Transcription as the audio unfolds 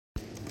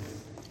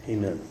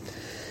Amen.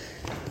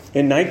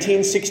 In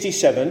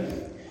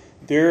 1967,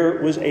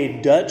 there was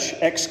a Dutch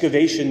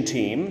excavation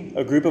team,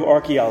 a group of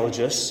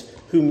archaeologists,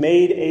 who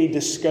made a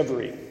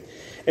discovery.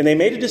 And they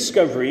made a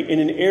discovery in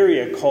an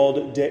area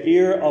called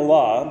Deir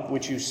Allah,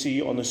 which you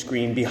see on the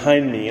screen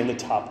behind me in the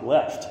top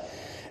left,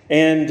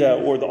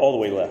 all the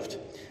way left.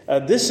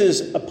 This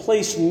is a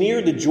place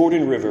near the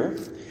Jordan River.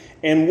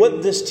 And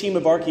what this team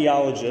of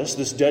archaeologists,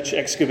 this Dutch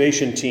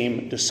excavation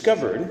team,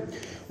 discovered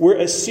were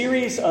a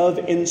series of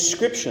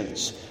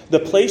inscriptions.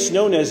 The place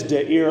known as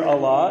Deir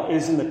Allah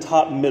is in the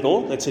top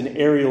middle. That's an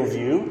aerial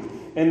view.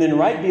 And then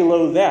right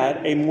below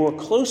that, a more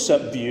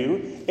close-up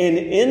view. And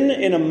in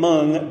and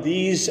among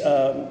these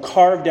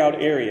carved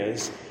out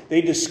areas,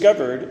 they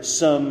discovered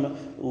some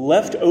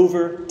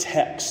leftover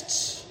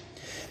texts.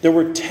 There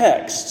were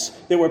texts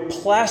that were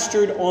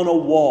plastered on a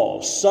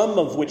wall, some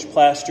of which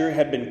plaster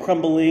had been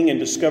crumbling and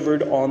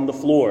discovered on the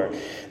floor.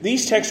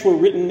 These texts were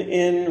written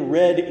in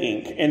red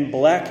ink and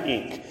black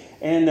ink.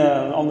 And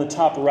on the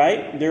top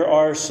right, there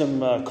are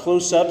some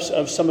close-ups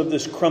of some of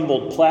this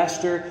crumbled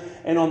plaster.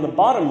 And on the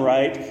bottom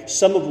right,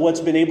 some of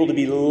what's been able to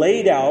be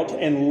laid out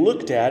and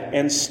looked at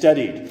and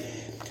studied.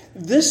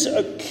 This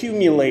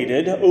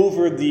accumulated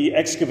over the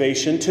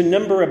excavation to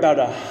number about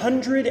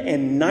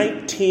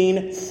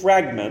 119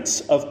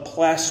 fragments of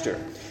plaster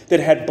that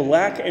had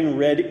black and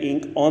red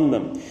ink on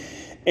them.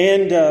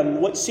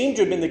 And what seemed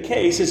to have been the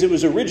case is it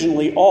was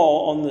originally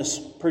all on this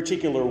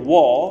particular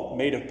wall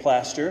made of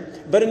plaster,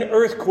 but an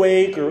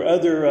earthquake or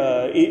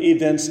other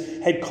events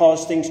had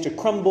caused things to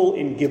crumble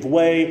and give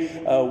way,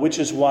 which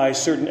is why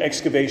certain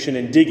excavation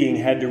and digging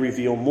had to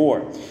reveal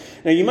more.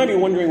 Now, you might be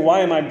wondering,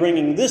 why am I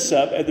bringing this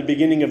up at the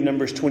beginning of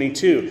Numbers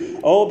 22?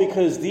 Oh,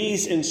 because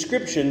these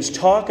inscriptions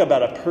talk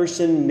about a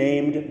person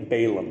named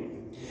Balaam.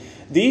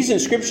 These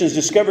inscriptions,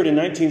 discovered in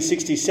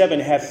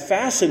 1967, have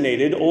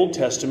fascinated Old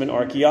Testament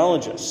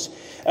archaeologists.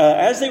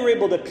 As they were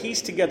able to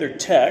piece together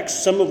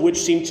texts, some of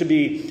which seem to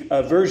be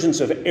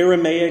versions of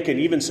Aramaic and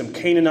even some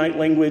Canaanite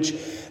language,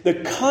 the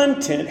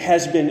content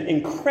has been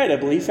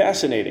incredibly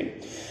fascinating.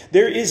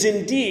 There is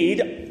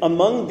indeed,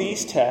 among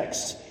these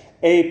texts,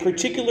 a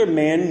particular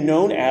man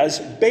known as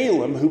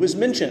Balaam who was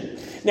mentioned.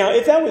 Now,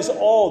 if that was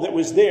all that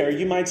was there,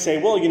 you might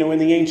say, well, in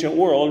the ancient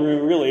world,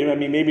 really,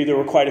 maybe there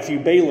were quite a few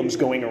Balaams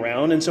going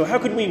around, and so how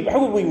would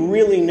we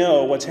really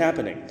know what's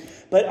happening?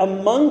 But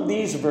among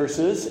these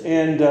verses,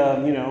 and,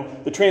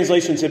 the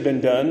translations have been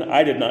done.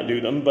 I did not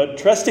do them, but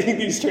trusting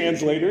these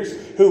translators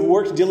who've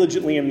worked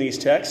diligently in these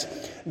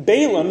texts,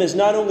 Balaam is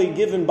not only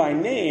given by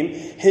name,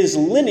 his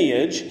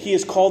lineage, he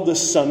is called the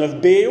son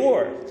of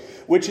Beor,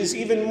 which is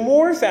even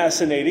more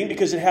fascinating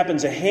because it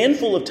happens a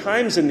handful of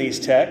times in these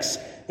texts.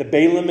 The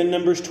Balaam in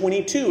Numbers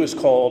 22 is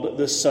called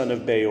the son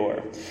of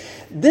Beor.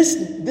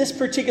 This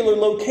particular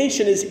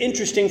location is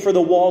interesting for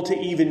the wall to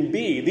even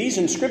be. These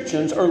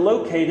inscriptions are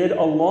located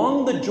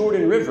along the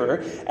Jordan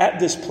River at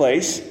this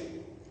place,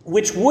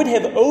 which would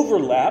have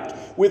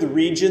overlapped with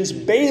regions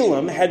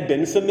Balaam had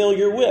been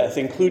familiar with,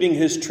 including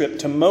his trip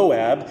to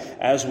Moab,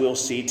 as we'll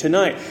see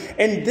tonight.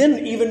 And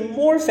then even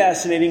more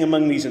fascinating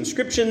among these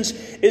inscriptions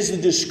is the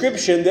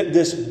description that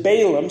this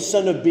Balaam,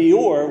 son of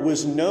Beor,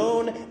 was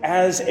known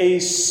as a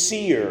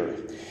seer.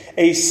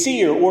 A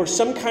seer, or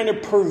some kind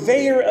of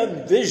purveyor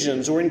of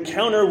visions or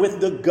encounter with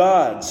the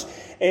gods.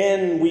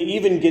 And we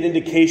even get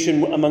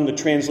indication among the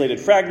translated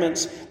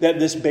fragments that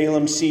this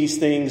Balaam sees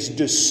things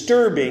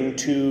disturbing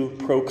to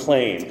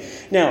proclaim.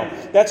 Now,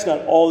 that's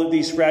not all that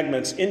these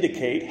fragments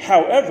indicate.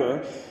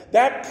 However,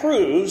 that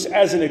proves,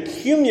 as an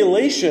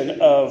accumulation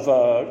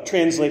of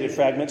translated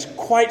fragments,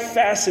 quite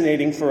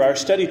fascinating for our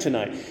study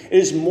tonight. It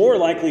is more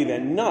likely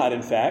than not,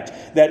 in fact,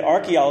 that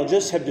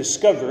archaeologists have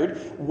discovered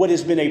what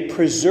has been a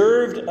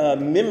preserved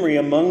memory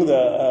among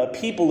the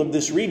people of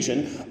this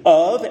region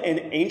of an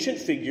ancient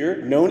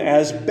figure known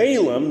as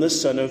Balaam, the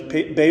son of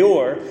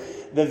Beor,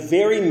 the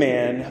very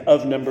man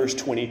of Numbers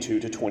 22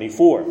 to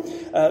 24.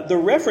 The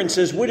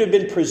references would have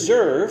been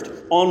preserved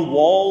on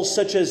walls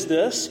such as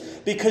this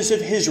because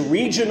of his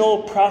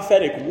regional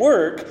prophetic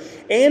work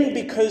and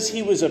because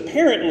he was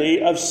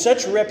apparently of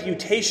such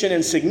reputation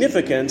and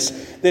significance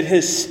that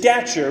his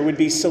stature would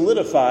be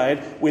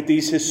solidified with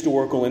these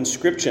historical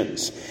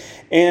inscriptions.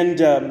 And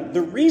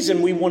the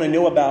reason we want to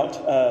know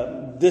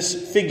about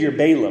this figure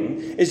Balaam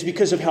is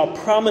because of how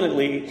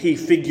prominently he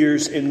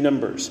figures in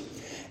Numbers.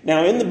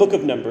 Now, in the book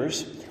of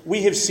Numbers,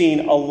 we have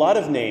seen a lot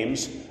of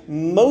names.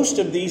 Most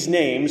of these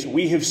names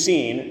we have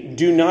seen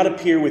do not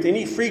appear with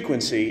any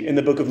frequency in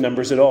the book of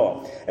Numbers at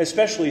all,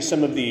 especially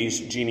some of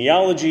these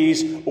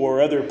genealogies or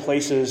other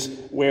places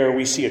where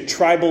we see a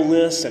tribal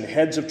list and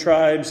heads of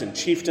tribes and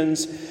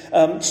chieftains.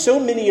 So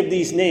many of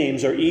these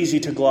names are easy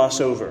to gloss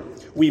over.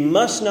 We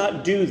must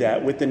not do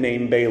that with the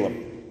name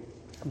Balaam.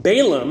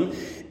 Balaam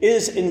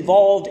is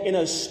involved in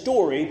a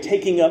story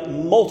taking up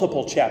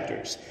multiple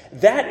chapters.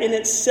 That in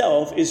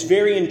itself is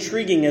very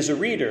intriguing as a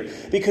reader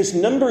because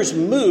Numbers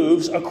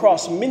moves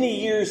across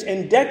many years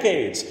and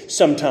decades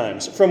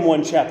sometimes from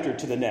one chapter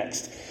to the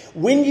next.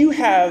 When you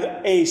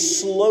have a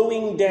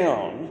slowing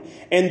down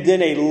and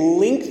then a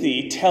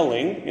lengthy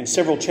telling, and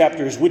several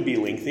chapters would be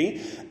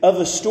lengthy, of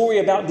a story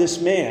about this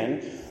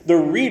man, the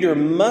reader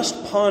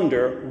must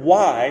ponder,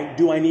 why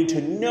do I need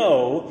to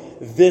know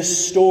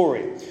this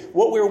story?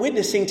 What we're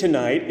witnessing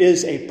tonight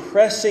is a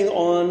pressing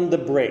on the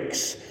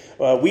brakes.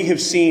 We have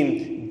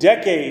seen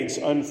decades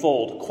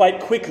unfold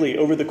quite quickly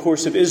over the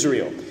course of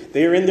Israel.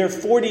 They are in their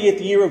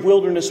 40th year of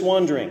wilderness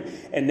wandering.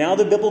 And now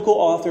the biblical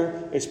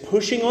author is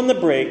pushing on the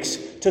brakes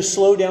to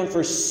slow down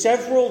for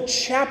several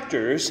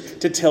chapters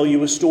to tell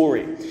you a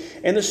story.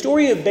 And the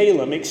story of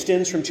Balaam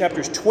extends from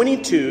chapters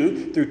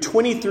 22 through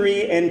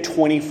 23 and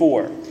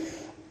 24.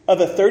 Of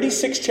a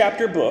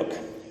 36-chapter book,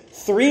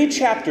 3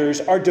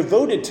 chapters are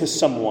devoted to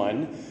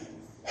someone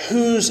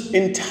whose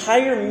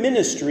entire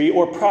ministry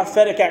or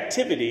prophetic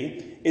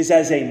activity is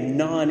as a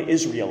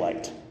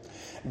non-Israelite.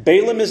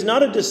 Balaam is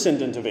not a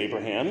descendant of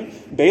Abraham.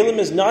 Balaam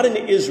is not an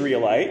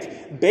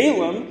Israelite.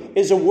 Balaam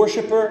is a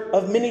worshiper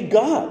of many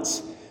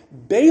gods.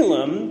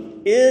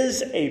 Balaam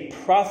is a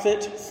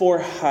prophet for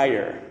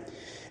hire.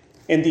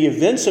 And the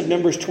events of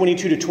Numbers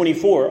 22 to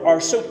 24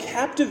 are so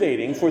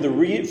captivating for the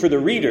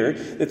reader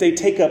that they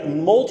take up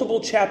multiple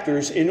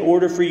chapters in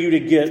order for you to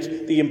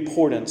get the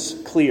importance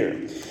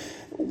clear.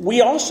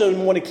 We also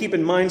want to keep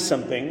in mind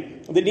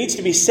something that needs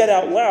to be said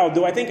out loud,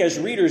 though I think as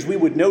readers we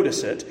would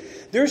notice it.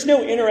 There's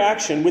no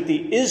interaction with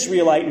the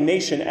Israelite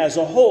nation as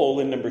a whole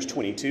in Numbers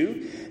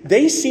 22.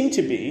 They seem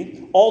to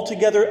be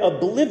altogether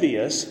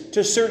oblivious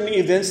to certain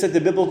events that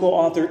the biblical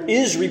author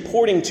is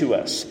reporting to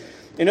us.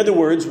 In other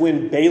words,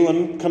 when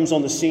Balaam comes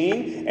on the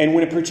scene and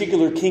when a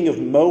particular king of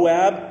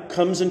Moab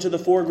comes into the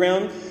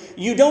foreground,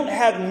 you don't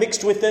have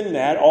mixed within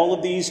that all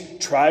of these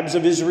tribes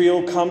of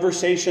Israel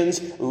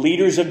conversations,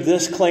 leaders of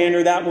this clan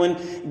or that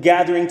one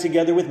gathering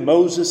together with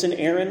Moses and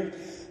Aaron.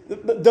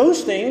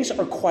 Those things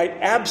are quite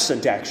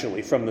absent,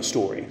 actually, from the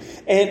story.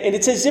 And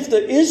it's as if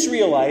the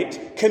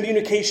Israelite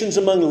communications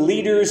among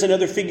leaders and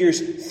other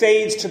figures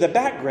fades to the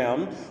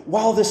background,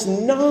 while this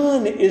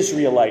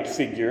non-Israelite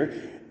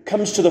figure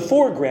comes to the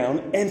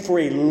foreground and for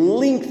a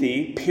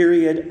lengthy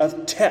period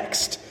of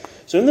text.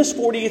 So in this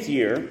 40th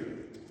year,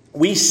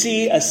 we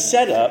see a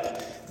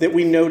setup that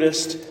we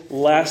noticed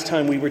last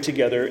time we were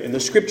together in the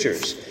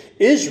Scriptures.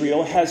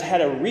 Israel has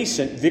had a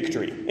recent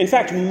victory. In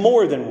fact,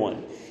 more than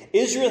one.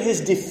 Israel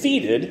has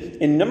defeated,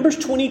 in Numbers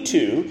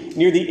 22,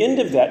 near the end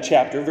of that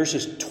chapter,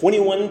 verses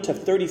 21 to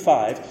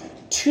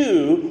 35,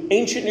 2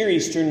 ancient Near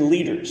Eastern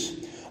leaders.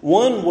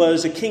 One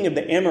was a king of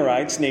the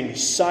Amorites named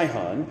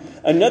Sihon.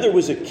 Another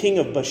was a king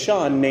of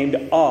Bashan named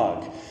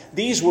Og.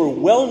 These were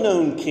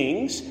well-known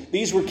kings.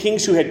 These were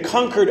kings who had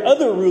conquered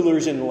other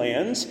rulers and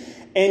lands,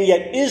 and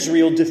yet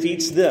Israel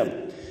defeats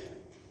them.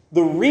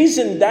 The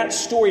reason that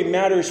story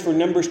matters for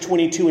Numbers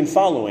 22 and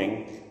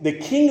following, the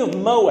king of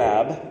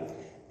Moab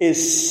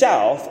is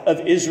south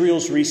of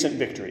Israel's recent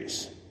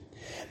victories.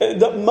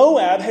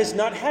 Moab has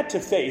not had to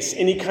face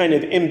any kind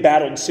of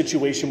embattled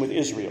situation with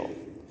Israel.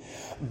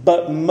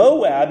 But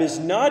Moab is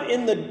not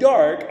in the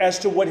dark as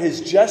to what has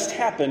just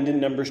happened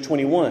in Numbers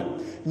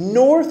 21.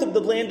 North of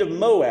the land of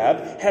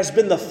Moab has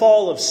been the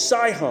fall of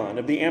Sihon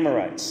of the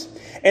Amorites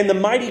and the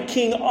mighty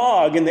king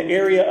Og in the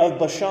area of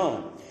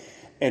Bashan.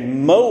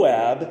 And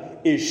Moab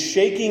is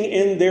shaking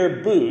in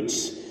their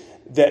boots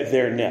that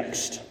they're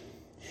next.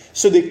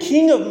 So the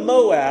king of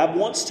Moab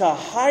wants to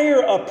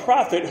hire a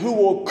prophet who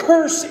will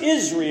curse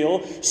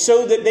Israel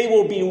so that they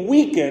will be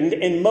weakened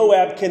and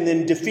Moab can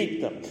then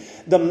defeat them.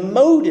 The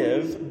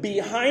motive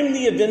behind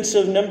the events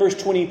of Numbers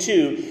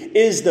 22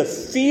 is the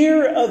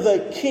fear of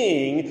a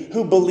king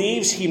who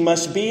believes he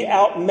must be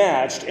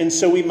outmatched, and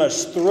so we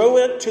must throw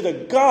it to the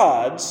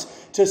gods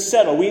to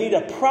settle. We need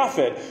a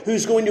prophet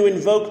who's going to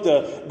invoke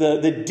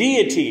the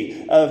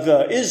deity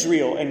of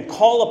Israel and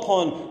call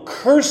upon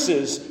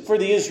curses for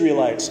the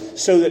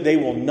Israelites so that they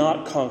will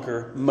not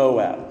conquer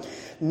Moab.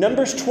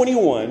 Numbers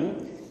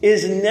 21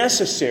 is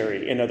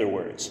necessary, in other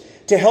words,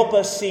 to help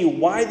us see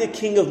why the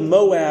king of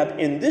Moab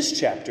in this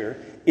chapter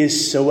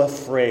is so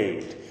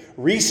afraid.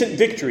 Recent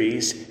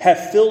victories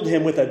have filled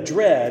him with a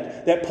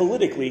dread that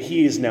politically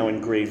he is now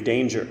in grave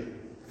danger.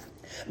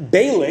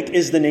 Balak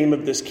is the name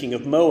of this king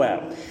of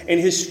Moab, and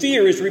his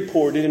fear is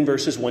reported in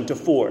verses 1 to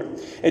 4.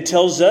 It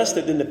tells us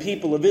that then the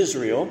people of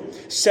Israel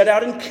set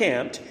out and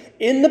camped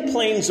in the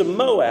plains of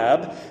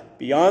Moab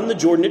beyond the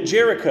Jordan at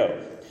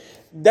Jericho.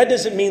 That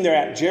doesn't mean they're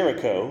at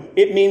Jericho.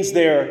 It means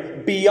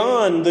they're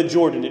beyond the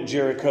Jordan at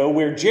Jericho,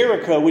 where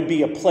Jericho would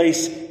be a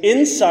place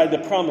inside the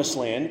promised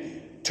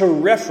land to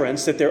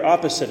reference that they're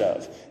opposite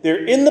of.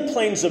 They're in the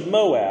plains of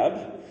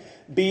Moab,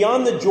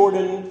 beyond the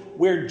Jordan,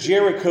 where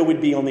Jericho would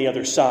be on the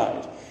other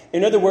side.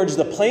 In other words,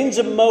 the plains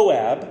of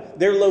Moab,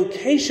 their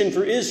location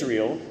for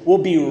Israel, will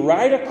be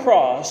right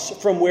across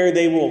from where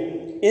they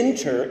will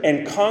enter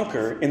and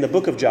conquer in the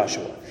book of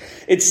Joshua.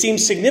 It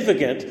seems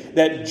significant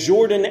that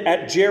Jordan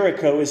at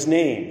Jericho is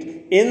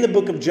named. In the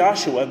book of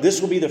Joshua,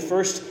 this will be the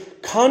first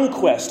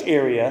conquest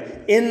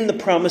area in the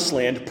promised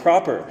land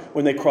proper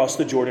when they cross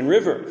the Jordan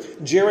River.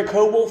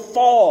 Jericho will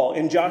fall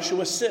in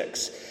Joshua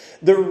 6.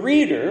 The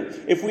reader,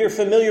 if we are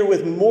familiar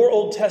with more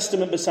Old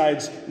Testament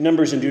besides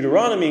Numbers and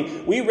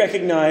Deuteronomy, we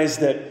recognize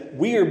that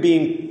we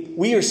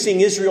are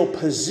seeing Israel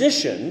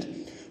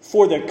positioned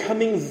for the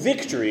coming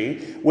victory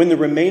when the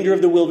remainder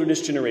of the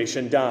wilderness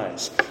generation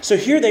dies. So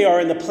here they are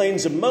in the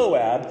plains of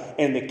Moab,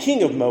 and the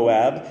king of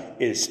Moab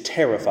is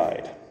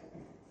terrified.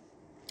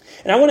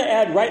 And I want to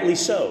add, rightly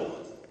so.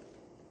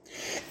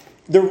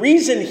 The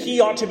reason he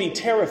ought to be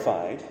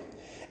terrified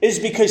is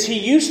because he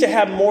used to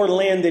have more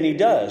land than he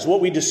does.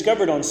 What we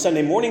discovered on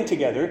Sunday morning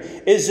together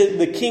is that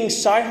the king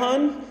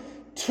Sihon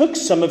took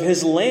some of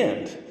his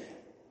land.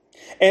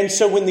 And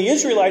so when the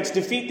Israelites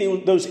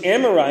defeat those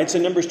Amorites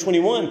in Numbers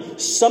 21,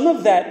 some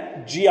of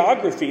that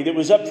geography that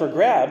was up for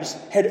grabs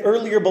had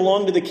earlier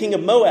belonged to the king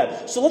of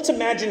Moab. So let's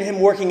imagine him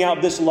working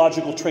out this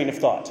logical train of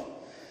thought.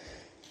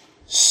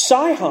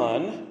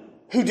 Sihon,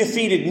 who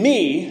defeated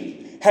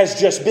me, has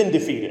just been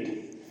defeated.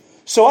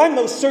 So I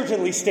most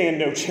certainly stand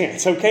no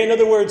chance, okay? In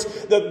other words,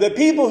 the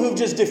people who've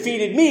just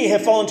defeated me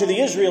have fallen to the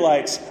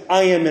Israelites.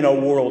 I am in a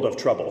world of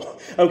trouble.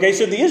 Okay,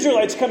 so the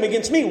Israelites come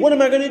against me. What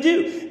am I going to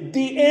do?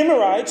 The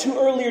Amorites, who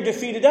earlier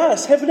defeated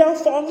us, have now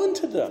fallen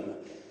to them.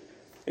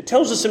 It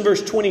tells us in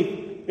verse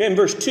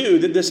 2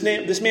 that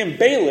this man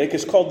Balak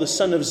is called the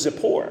son of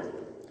Zippor.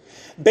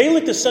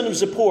 Balak, the son of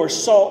Zippor,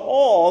 saw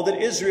all that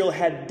Israel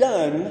had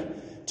done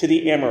to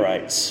the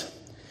Amorites.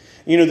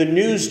 You know, the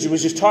news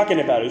was just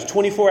talking about it. It was a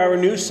 24-hour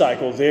news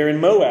cycle there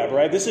in Moab,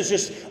 right? This is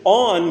just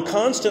on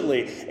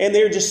constantly. And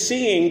they're just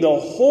seeing the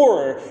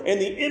horror and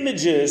the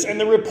images and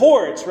the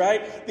reports,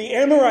 right? The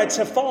Amorites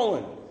have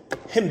fallen.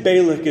 And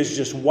Balak is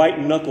just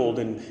white-knuckled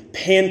and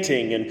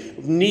panting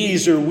and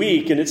knees are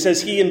weak. And it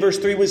says he, in verse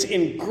 3, was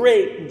in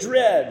great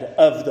dread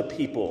of the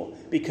people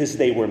because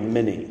they were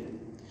many.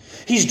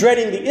 He's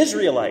dreading the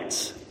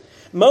Israelites.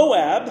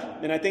 Moab,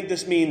 and I think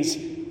this means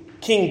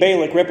King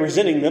Balak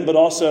representing them, but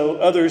also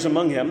others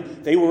among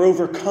him, they were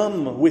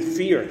overcome with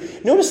fear.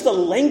 Notice the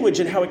language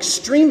and how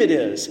extreme it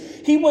is.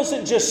 He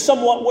wasn't just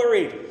somewhat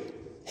worried.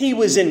 He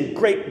was in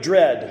great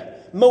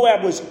dread.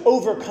 Moab was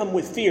overcome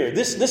with fear.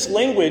 This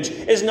language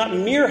is not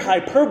mere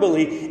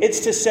hyperbole. It's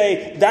to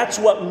say that's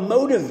what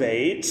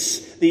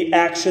motivates the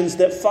actions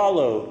that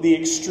follow, the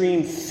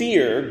extreme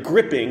fear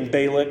gripping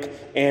Balak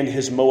and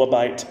his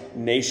Moabite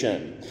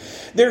nation.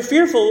 They're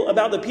fearful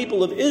about the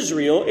people of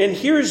Israel, and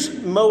here's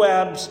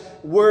Moab's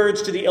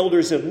words to the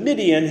elders of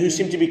Midian, who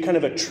seem to be kind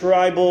of a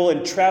tribal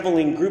and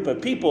traveling group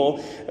of people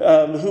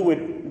who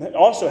would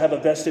also have a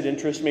vested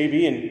interest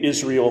maybe in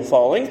Israel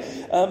falling.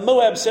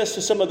 Moab says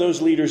to some of those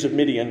leaders of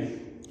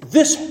Midian,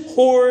 "This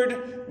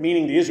horde,"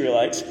 meaning the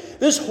Israelites,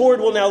 "this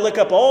horde will now lick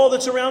up all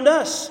that's around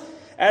us,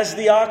 as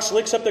the ox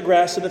licks up the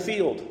grass of the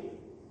field."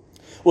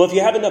 Well, if you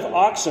have enough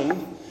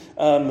oxen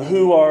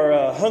who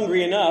are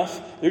hungry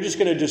enough, they're just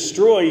going to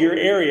destroy your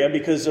area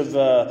because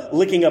of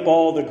licking up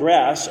all the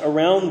grass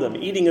around them,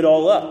 eating it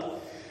all up.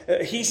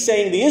 He's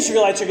saying the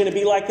Israelites are going to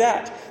be like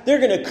that. They're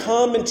going to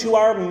come into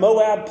our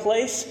Moab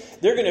place.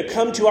 They're going to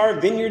come to our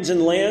vineyards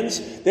and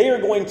lands. They are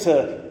going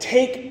to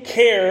take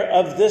care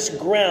of this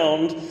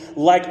ground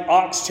like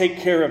ox take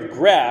care of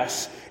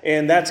grass.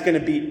 And that's going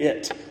to be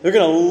it. They're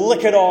going to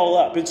lick it all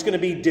up. It's going to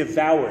be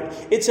devoured.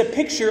 It's a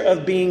picture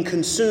of being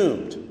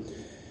consumed.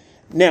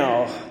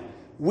 Now,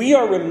 we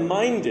are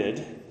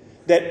reminded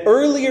that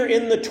earlier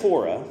in the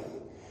Torah,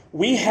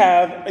 we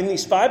have, in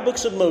these 5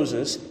 books of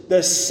Moses,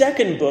 the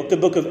second book, the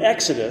book of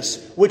Exodus,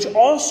 which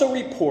also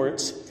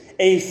reports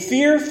a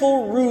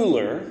fearful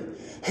ruler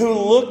who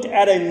looked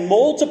at a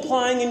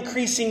multiplying,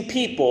 increasing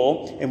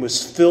people and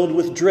was filled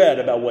with dread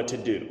about what to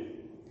do.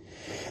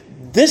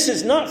 This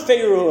is not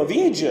Pharaoh of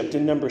Egypt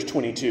in Numbers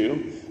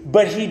 22,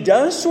 but he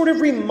does sort of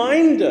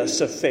remind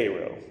us of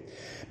Pharaoh,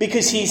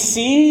 because he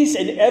sees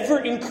an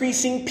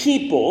ever-increasing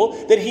people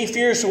that he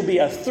fears will be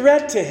a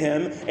threat to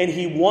him, and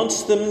he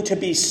wants them to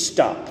be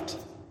stopped.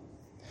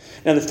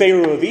 Now, the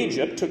Pharaoh of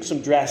Egypt took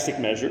some drastic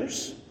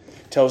measures.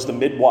 Tells the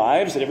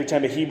midwives that every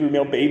time a Hebrew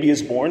male baby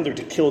is born, they're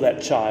to kill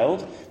that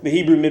child. The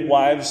Hebrew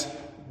midwives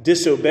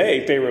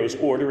disobey Pharaoh's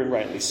order, and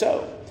rightly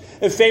so.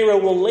 And Pharaoh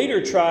will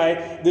later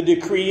try the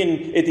decree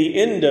at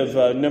the end of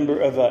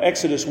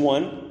Exodus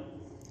 1,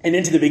 and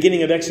into the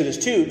beginning of Exodus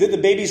 2, that the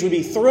babies would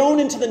be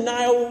thrown into the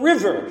Nile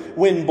River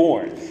when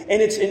born.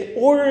 And it's in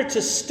order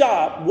to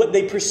stop what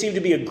they perceive to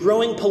be a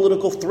growing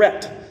political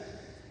threat.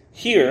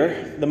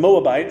 Here, the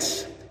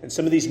Moabites and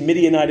some of these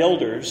Midianite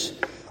elders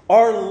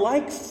are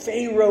like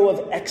Pharaoh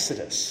of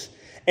Exodus.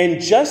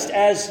 And just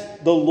as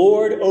the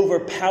Lord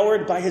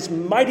overpowered by his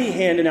mighty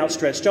hand and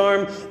outstretched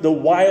arm the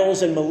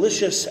wiles and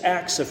malicious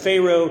acts of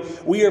Pharaoh,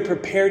 we are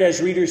prepared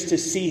as readers to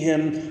see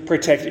him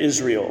protect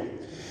Israel.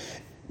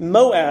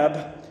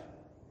 Moab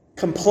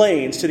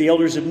complains to the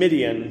elders of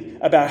Midian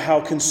about how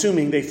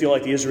consuming they feel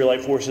like the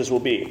Israelite forces will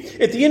be.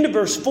 At the end of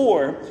verse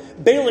 4,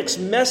 Balak's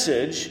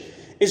message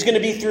is going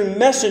to be through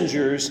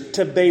messengers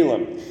to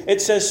Balaam.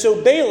 It says,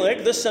 "So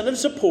Balak, the son of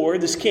Zippor,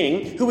 this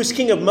king, who was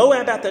king of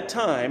Moab at the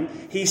time,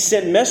 he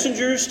sent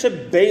messengers to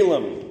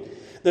Balaam,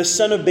 the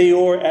son of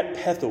Beor at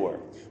Pethor,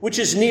 which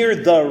is near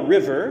the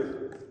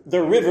river,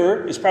 The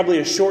river is probably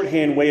a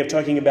shorthand way of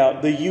talking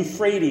about the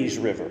Euphrates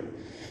River.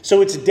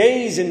 So it's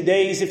days and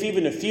days, if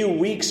even a few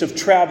weeks of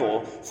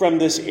travel from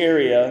this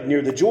area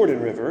near the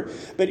Jordan River.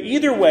 But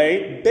either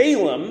way,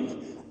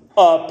 Balaam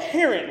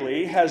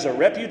apparently has a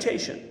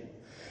reputation.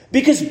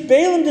 Because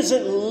Balaam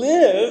doesn't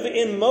live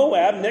in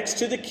Moab next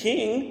to the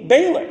king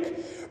Balak.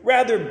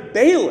 Rather,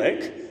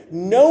 Balak,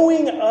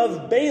 knowing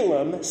of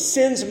Balaam,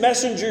 sends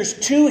messengers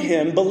to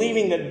him,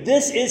 believing that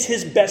this is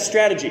his best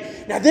strategy.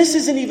 Now, this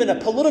isn't even a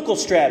political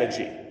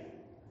strategy.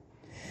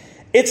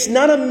 It's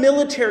not a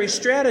military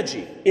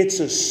strategy. It's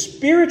a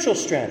spiritual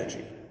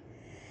strategy.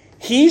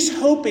 He's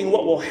hoping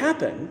what will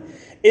happen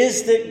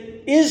is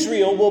that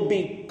Israel will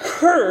be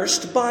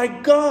cursed by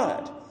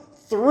God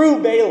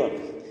through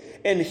Balaam.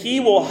 And he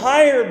will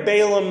hire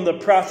Balaam the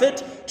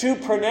prophet to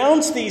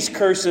pronounce these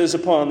curses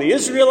upon the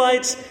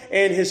Israelites.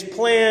 And his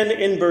plan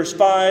in verse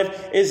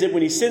 5 is that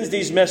when he sends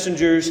these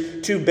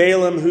messengers to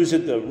Balaam, who's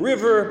at the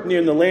river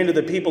near the land of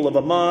the people of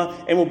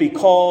Ammah, and will be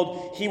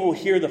called, he will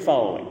hear the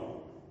following.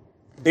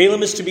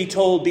 Balaam is to be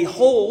told,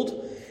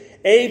 "Behold,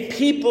 a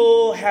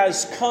people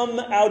has come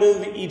out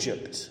of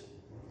Egypt."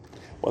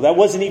 Well, that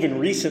wasn't even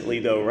recently,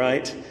 though,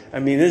 right? I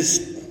mean,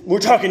 we're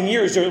talking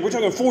years. We're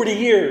talking 40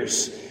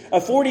 years. A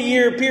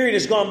 40-year period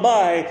has gone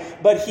by,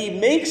 but he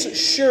makes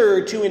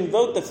sure to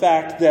invoke the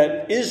fact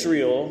that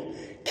Israel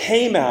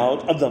came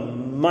out of the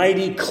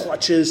mighty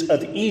clutches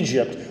of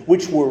Egypt,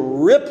 which were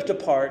ripped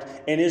apart,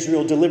 and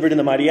Israel delivered in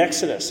the mighty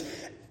Exodus.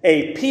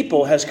 A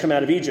people has come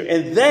out of Egypt,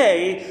 and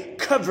they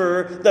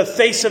cover the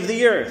face of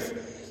the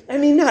earth. I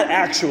mean, not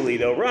actually,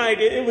 though, right?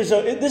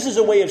 This is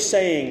a way of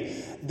saying,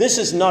 this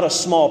is not a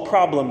small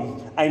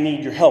problem. I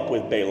need your help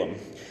with, Balaam.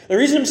 The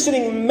reason I'm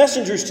sending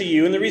messengers to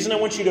you and the reason I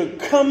want you to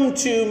come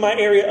to my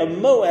area of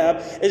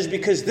Moab is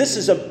because this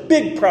is a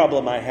big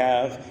problem I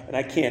have and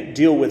I can't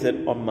deal with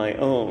it on my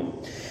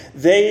own.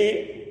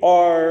 They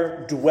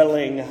are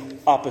dwelling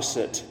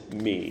opposite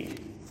me.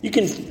 You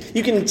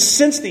can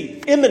sense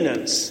the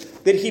imminence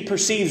that he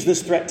perceives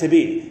this threat to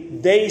be.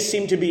 They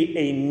seem to be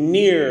a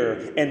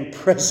near and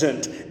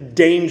present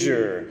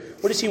danger.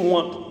 What does he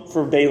want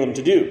for Balaam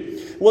to do?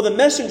 Well, the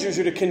messengers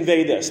are to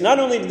convey this. Not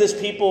only did this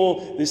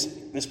people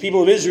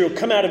of Israel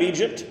come out of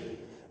Egypt,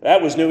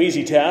 that was no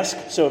easy task.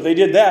 So if they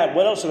did that,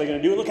 what else are they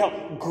going to do? Look how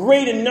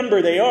great in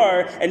number they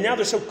are, and now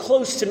they're so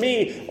close to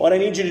me. What I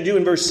need you to do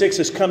in verse 6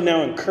 is come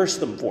now and curse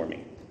them for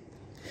me,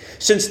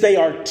 since they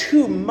are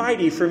too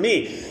mighty for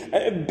me.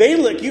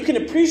 Balak, you can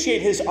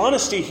appreciate his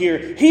honesty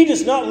here. He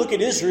does not look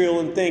at Israel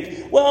and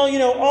think, well,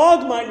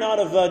 Og might not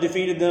have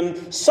defeated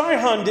them.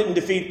 Sihon didn't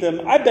defeat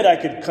them. I bet I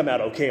could come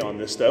out okay on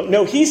this, though.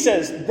 No, he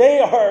says, they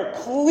are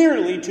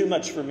clearly too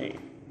much for me.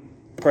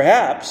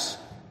 Perhaps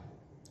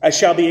I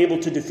shall be able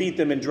to defeat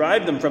them and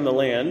drive them from the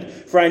land,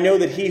 for I know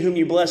that he whom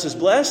you bless is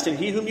blessed, and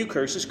he whom you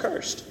curse is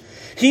cursed.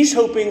 He's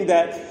hoping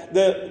that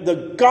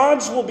the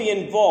gods will be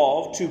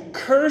involved to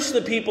curse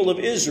the people of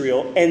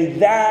Israel,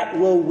 and that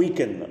will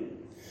weaken them.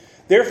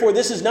 Therefore,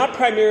 this is not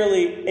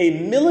primarily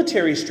a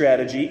military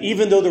strategy,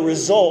 even though the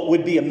result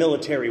would be a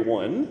military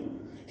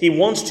one. He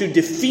wants to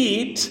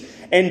defeat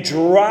and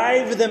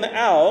drive them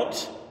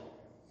out.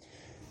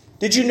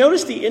 Did you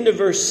notice the end of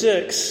verse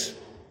 6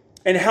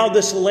 and how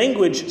this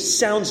language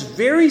sounds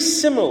very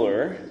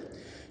similar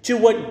to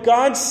what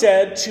God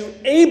said to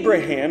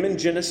Abraham in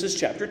Genesis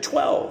chapter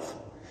 12?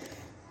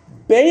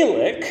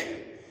 Balak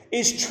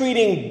is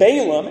treating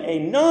Balaam, a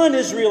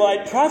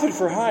non-Israelite prophet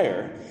for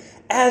hire,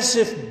 as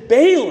if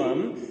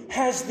Balaam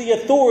has the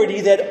authority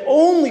that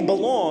only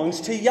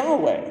belongs to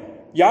Yahweh.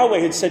 Yahweh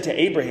had said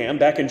to Abraham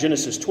back in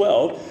Genesis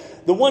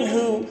 12, the one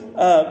who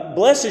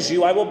blesses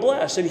you I will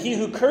bless, and he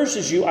who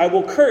curses you I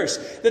will curse.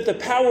 That the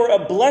power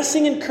of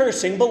blessing and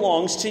cursing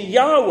belongs to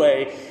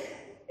Yahweh.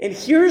 And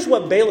here's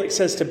what Balak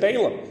says to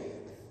Balaam.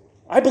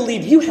 I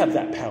believe you have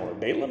that power,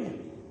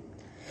 Balaam.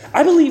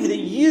 I believe that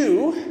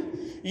you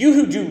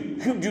who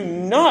do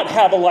not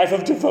have a life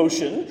of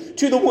devotion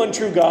to the one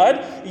true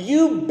God,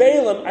 you,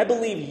 Balaam, I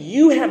believe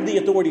you have the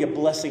authority of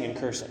blessing and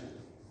cursing.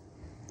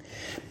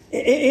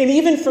 And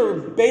even for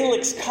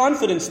Balak's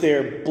confidence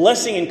there,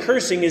 blessing and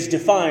cursing is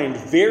defined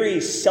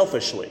very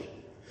selfishly.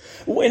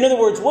 In other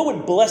words, what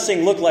would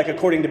blessing look like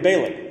according to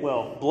Balak?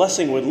 Well,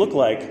 blessing would look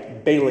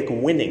like Balak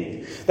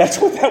winning. That's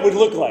what that would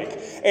look like.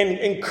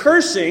 And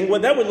cursing,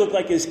 what that would look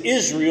like is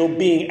Israel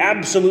being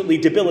absolutely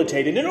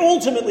debilitated and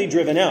ultimately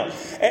driven out.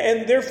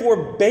 And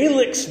therefore,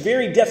 Balak's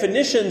very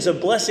definitions of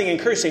blessing and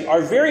cursing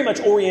are very much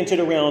oriented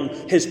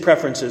around his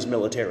preferences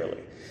militarily.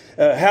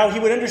 How he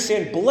would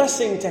understand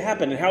blessing to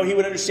happen and how he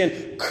would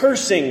understand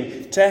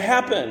cursing to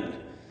happen.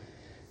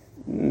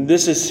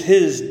 This is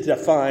his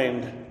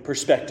defined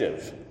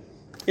perspective.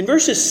 In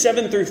verses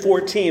 7 through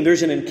 14,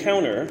 there's an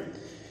encounter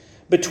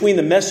between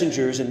the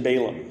messengers and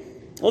Balaam.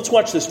 Let's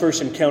watch this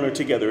first encounter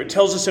together. It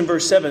tells us in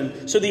verse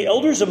 7, so the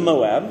elders of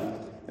Moab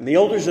and the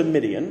elders of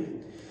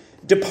Midian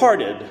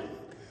departed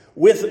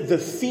with the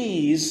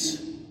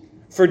fees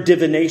for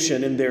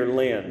divination in their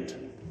land.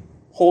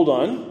 Hold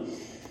on.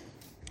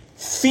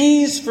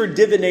 Fees for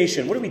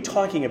divination. What are we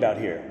talking about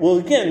here? Well,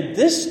 again,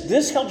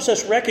 this helps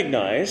us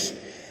recognize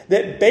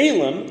that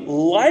Balaam,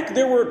 like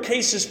there were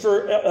cases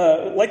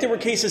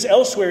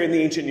elsewhere in the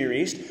ancient Near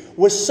East,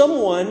 was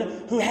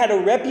someone who had a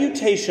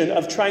reputation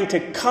of trying to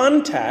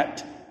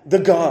contact the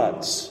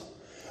gods,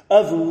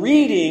 of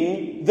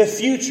reading the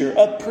future,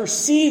 of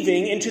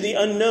perceiving into the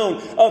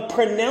unknown, of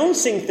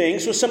pronouncing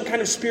things with some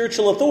kind of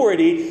spiritual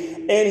authority,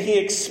 and he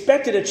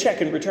expected a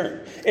check in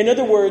return. In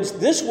other words,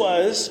 this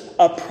was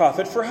a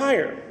prophet for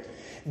hire.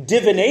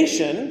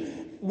 Divination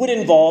would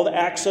involve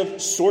acts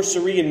of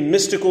sorcery and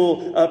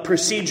mystical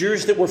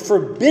procedures that were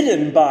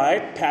forbidden by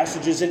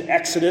passages in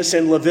Exodus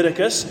and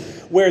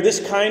Leviticus, where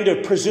this kind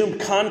of presumed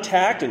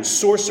contact and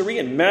sorcery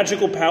and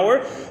magical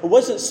power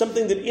wasn't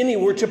something that any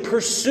were to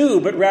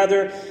pursue, but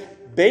rather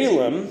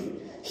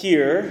Balaam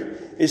here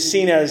is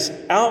seen as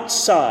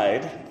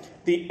outside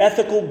the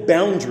ethical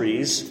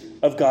boundaries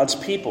of God's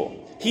people.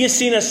 He is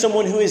seen as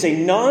someone who is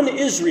a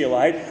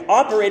non-Israelite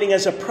operating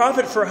as a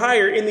prophet for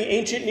hire in the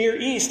ancient Near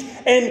East.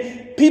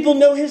 And people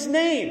know his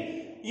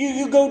name.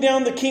 You go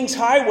down the King's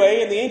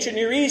Highway in the ancient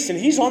Near East and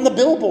he's on the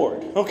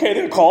billboard. Okay,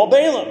 they're called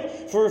Balaam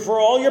for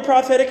all your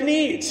prophetic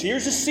needs.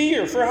 Here's a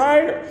seer for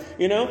hire.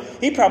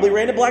 He probably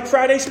ran a Black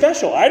Friday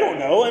special. I don't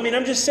know.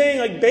 I'm just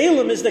saying,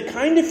 Balaam is the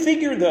kind of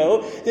figure,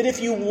 though, that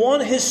if you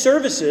want his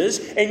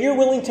services and you're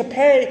willing to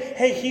pay,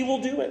 hey, he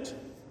will do it.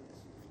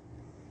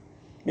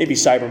 Maybe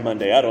Cyber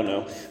Monday, I don't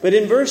know. But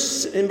in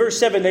verse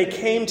 7, they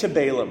came to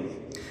Balaam.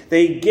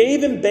 They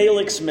gave him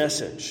Balak's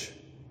message.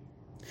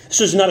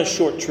 This was not a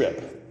short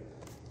trip.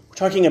 We're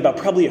talking about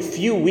probably a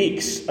few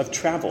weeks of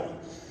travel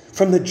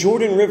from the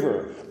Jordan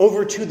River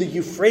over to the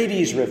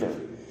Euphrates River.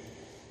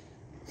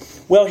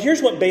 Well,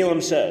 here's what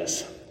Balaam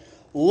says.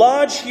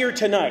 Lodge here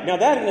tonight. Now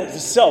that in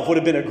itself would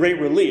have been a great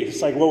relief.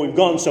 It's like, well, we've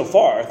gone so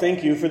far.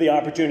 Thank you for the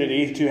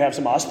opportunity to have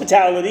some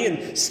hospitality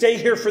and stay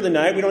here for the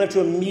night. We don't have to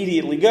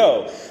immediately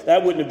go.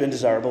 That wouldn't have been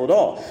desirable at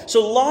all.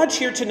 So lodge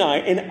here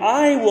tonight and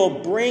I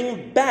will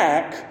bring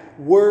back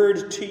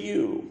word to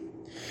you.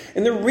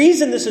 And the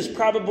reason this is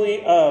probably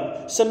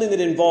something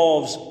that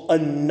involves a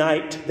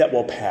night that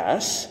will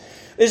pass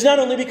is not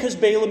only because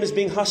Balaam is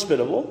being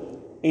hospitable.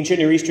 Ancient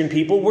Near Eastern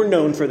people were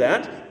known for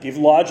that. Give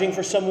lodging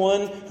for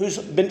someone who's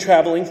been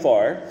traveling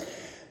far.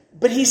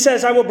 But he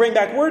says, I will bring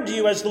back word to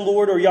you as the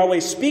Lord or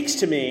Yahweh speaks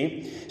to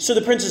me. So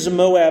the princes of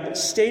Moab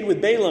stayed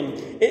with Balaam.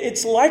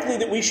 It's likely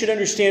that we should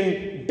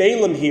understand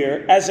Balaam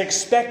here as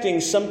expecting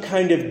some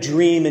kind of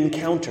dream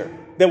encounter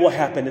that will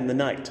happen in the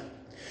night.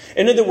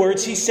 In other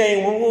words, he's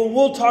saying,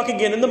 we'll talk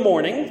again in the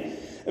morning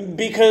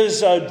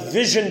because a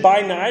vision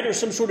by night or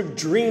some sort of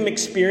dream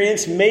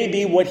experience may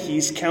be what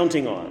he's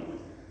counting on.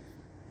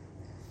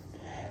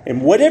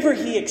 And whatever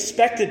he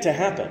expected to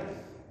happen,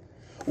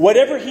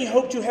 whatever he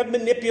hoped to have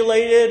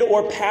manipulated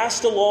or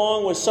passed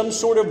along with some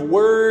sort of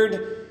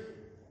word,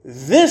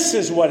 this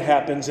is what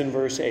happens in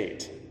verse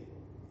 8.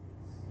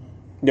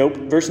 Nope,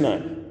 verse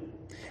 9.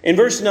 In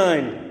verse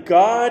 9,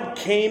 God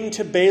came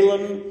to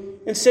Balaam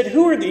and said,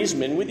 who are these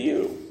men with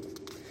you?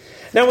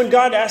 Now, when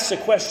God asks a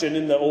question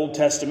in the Old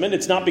Testament,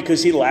 it's not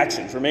because he lacks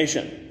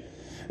information.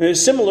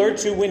 Similar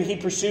to when he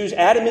pursues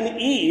Adam and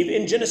Eve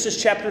in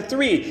Genesis chapter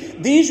 3.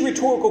 These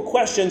rhetorical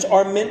questions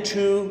are meant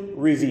to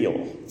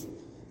reveal.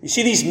 You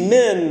see, these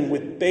men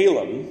with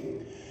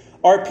Balaam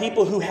are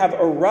people who have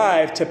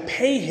arrived to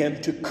pay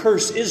him to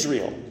curse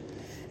Israel.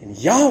 And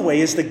Yahweh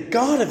is the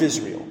God of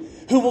Israel,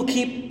 who will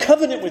keep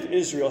covenant with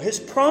Israel, his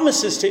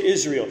promises to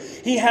Israel.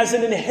 He has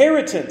an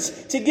inheritance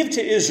to give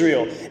to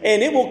Israel.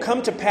 And it will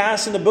come to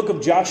pass in the book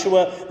of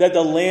Joshua that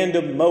the land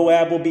of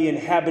Moab will be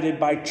inhabited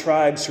by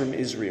tribes from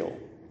Israel.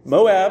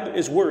 Moab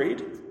is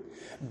worried.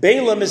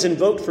 Balaam is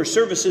invoked for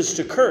services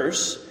to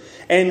curse.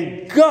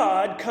 And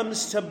God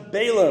comes to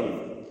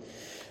Balaam.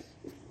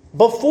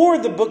 Before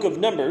the book of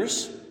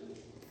Numbers,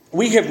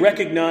 we have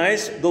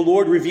recognized the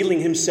Lord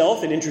revealing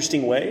himself in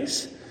interesting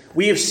ways.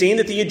 We have seen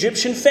that the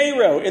Egyptian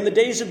Pharaoh in the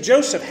days of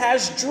Joseph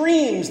has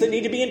dreams that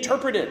need to be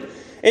interpreted.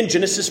 In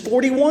Genesis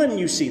 41,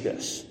 you see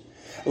this.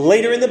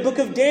 Later in the book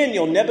of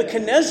Daniel,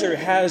 Nebuchadnezzar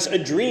has a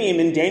dream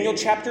in Daniel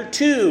chapter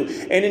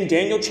 2 and in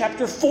Daniel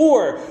chapter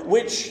 4,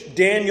 which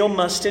Daniel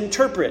must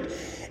interpret.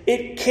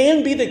 It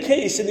can be the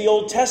case in the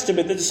Old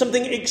Testament that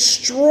something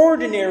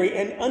extraordinary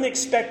and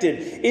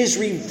unexpected is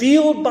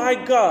revealed by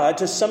God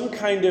to some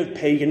kind of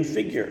pagan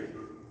figure.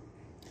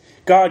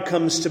 God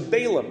comes to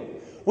Balaam.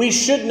 We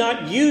should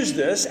not use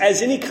this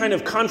as any kind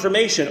of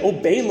confirmation. Oh,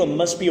 Balaam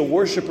must be a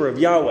worshiper of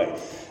Yahweh.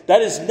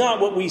 That is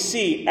not what we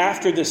see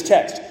after this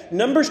text.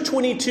 Numbers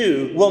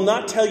 22 will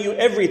not tell you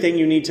everything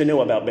you need to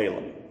know about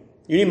Balaam.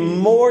 You need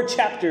more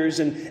chapters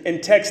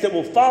and texts that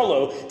will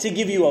follow to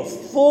give you a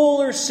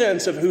fuller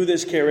sense of who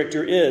this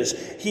character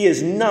is. He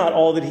is not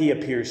all that he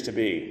appears to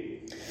be.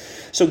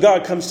 So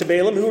God comes to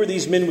Balaam, who are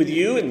these men with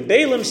you? And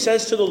Balaam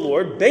says to the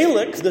Lord,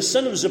 Balak, the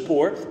son of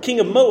Zippor, king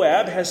of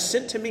Moab, has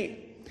sent to me,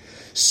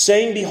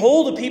 saying,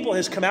 behold, a people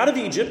has come out of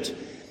Egypt,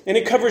 and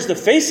it covers the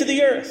face of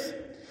the earth.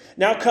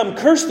 Now come,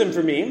 curse them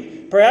for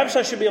me. Perhaps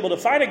I should be able to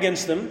fight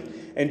against them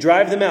and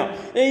drive them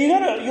out.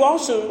 Now you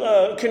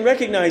also can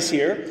recognize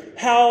here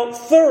how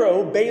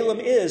thorough Balaam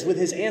is with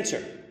his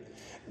answer.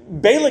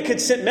 Balak had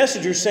sent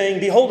messengers saying,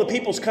 behold, a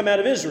people's come out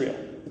of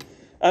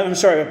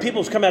a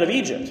people's come out of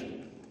Egypt.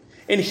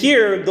 And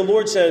here the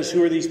Lord says,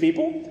 who are these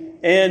people?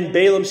 And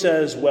Balaam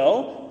says,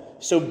 well,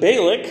 so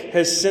Balak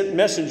has sent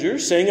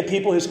messengers saying a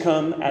people has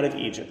come out of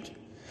Egypt.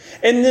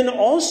 And then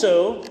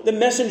also the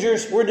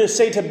messengers were to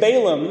say to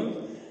Balaam,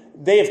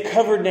 they have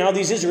covered now,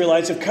 these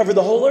Israelites have covered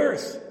the whole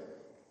earth.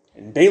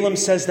 And Balaam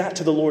says that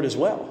to the Lord as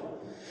well.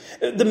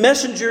 The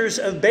messengers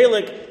of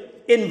Balak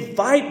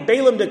invite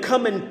Balaam to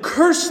come and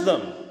curse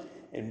them.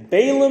 And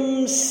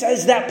Balaam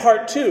says that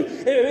part too.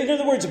 In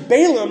other words,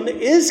 Balaam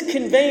is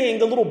conveying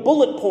the little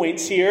bullet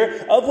points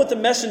here of what the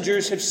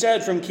messengers have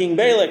said from King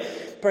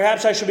Balak.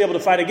 Perhaps I should be able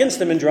to fight against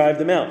them and drive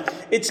them out.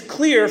 It's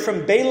clear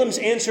from Balaam's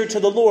answer to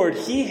the Lord,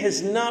 he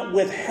has not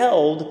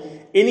withheld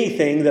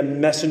anything the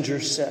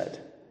messengers said.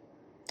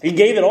 He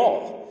gave it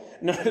all.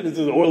 Not that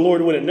the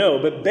Lord wouldn't know,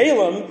 but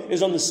Balaam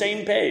is on the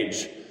same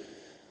page.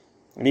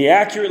 And he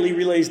accurately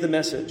relays the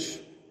message.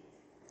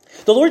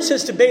 The Lord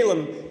says to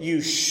Balaam,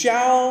 you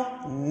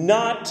shall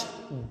not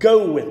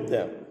go with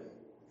them.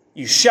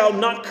 You shall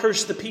not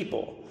curse the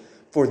people,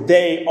 for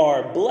they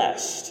are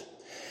blessed.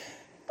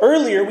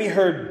 Earlier we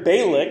heard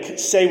Balak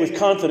say with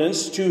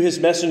confidence to his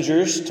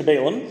messengers, to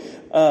Balaam,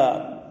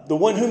 the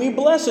one whom you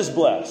bless is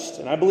blessed,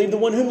 and I believe the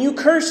one whom you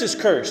curse is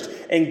cursed.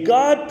 And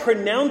God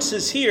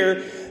pronounces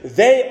here,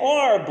 they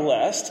are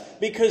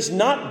blessed, because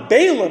not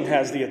Balaam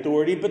has the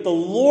authority, but the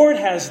Lord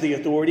has the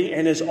authority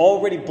and has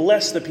already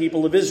blessed the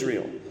people of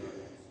Israel.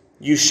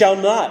 You shall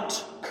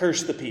not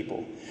curse the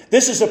people.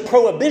 This is a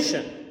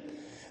prohibition.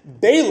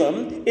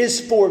 Balaam is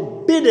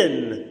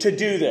forbidden to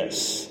do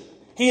this.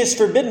 He is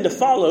forbidden to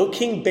follow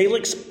King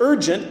Balak's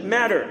urgent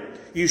matter.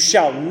 You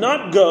shall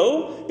not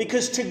go,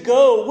 because to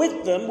go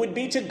with them would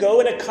be to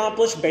go and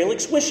accomplish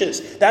Balak's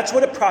wishes. That's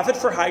what a prophet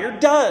for hire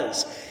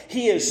does.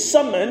 He is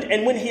summoned,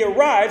 and when he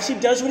arrives, he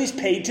does what he's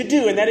paid to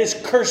do, and that is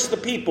curse the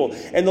people.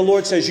 And the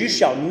Lord says, you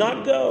shall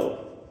not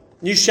go.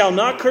 You shall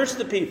not curse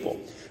the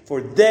people,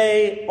 for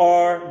they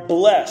are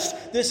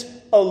blessed. This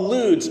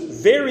alludes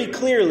very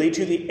clearly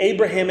to the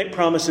Abrahamic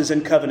promises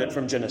and covenant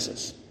from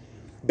Genesis.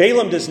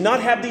 Balaam does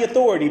not have the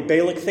authority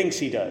Balak thinks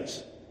he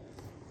does.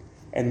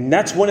 And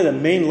that's one of the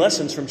main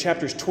lessons from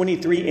chapters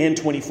 23 and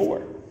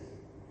 24.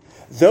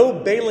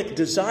 Though Balak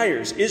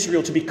desires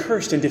Israel to be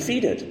cursed and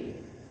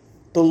defeated,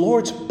 the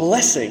Lord's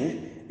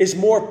blessing is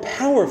more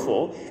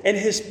powerful and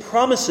his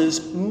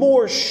promises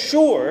more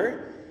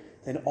sure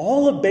than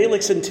all of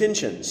Balak's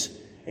intentions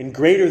and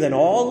greater than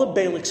all of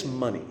Balak's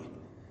money.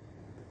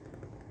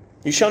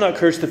 You shall not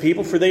curse the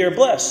people, for they are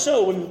blessed.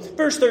 So in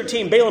verse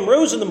 13, Balaam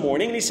rose in the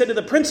morning, and he said to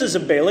the princes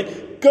of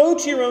Balak, go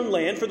to your own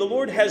land, for the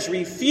Lord has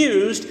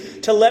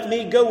refused to let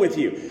me go with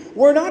you.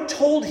 We're not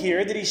told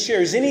here that he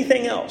shares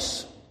anything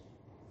else.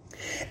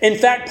 In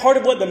fact, part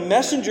of what the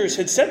messengers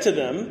had said to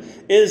them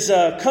is,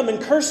 come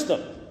and curse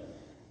them.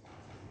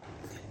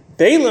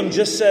 Balaam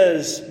just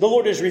says, the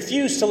Lord has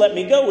refused to let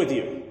me go with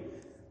you.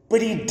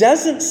 But he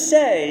doesn't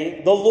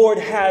say the Lord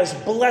has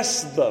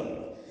blessed them.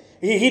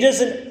 He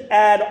doesn't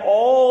add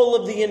all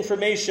of the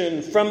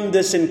information from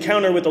this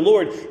encounter with the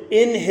Lord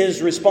in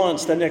his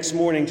response the next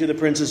morning to the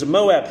princes of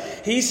Moab.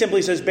 He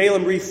simply says,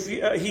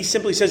 he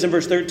simply says in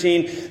verse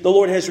 13, the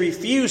Lord has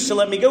refused to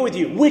let me go with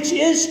you, which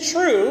is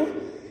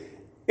true.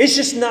 It's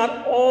just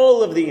not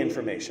all of the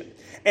information.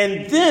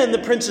 And then the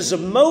princes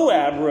of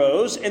Moab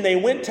rose and they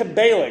went to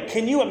Balak.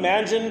 Can you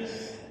imagine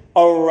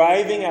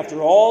arriving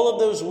after all of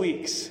those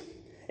weeks?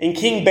 And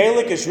King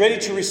Balak is ready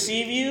to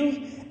receive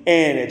you.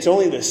 And it's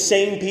only the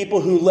same people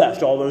who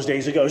left all those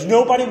days ago. There's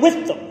nobody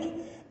with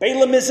them.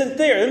 Balaam isn't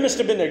there. There must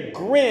have been a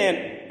grand,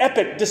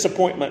 epic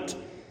disappointment.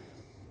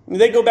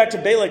 They go back to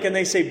Balak and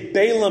they say,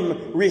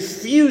 Balaam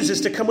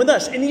refuses to come with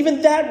us. And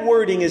even that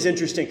wording is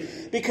interesting.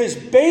 Because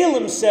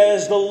Balaam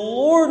says, the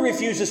Lord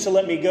refuses to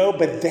let me go.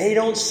 But they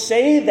don't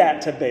say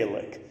that to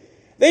Balak.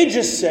 They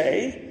just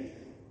say,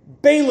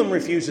 Balaam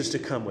refuses to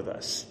come with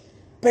us.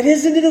 But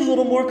isn't it a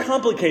little more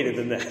complicated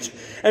than that?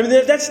 I mean,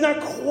 that's not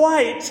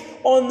quite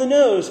on the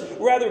nose.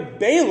 Rather,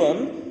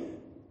 Balaam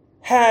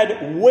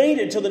had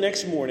waited till the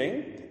next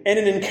morning, and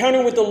an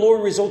encounter with the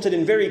Lord resulted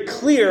in very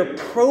clear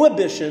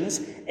prohibitions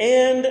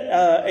and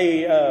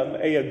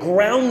a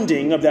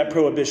grounding of that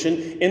prohibition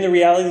in the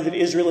reality that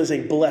Israel is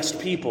a blessed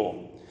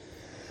people.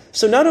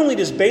 So not only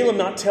does Balaam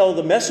not tell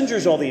the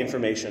messengers all the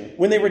information,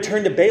 when they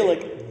return to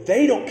Balak,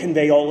 they don't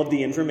convey all of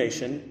the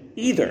information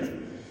either.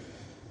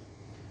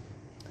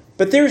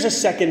 But there's a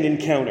second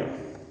encounter.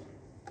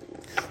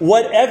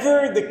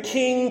 Whatever the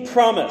king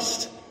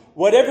promised,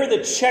 whatever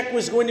the check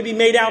was going to be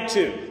made out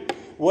to,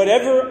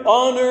 whatever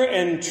honor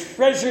and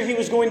treasure he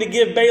was going to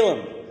give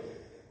Balaam,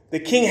 the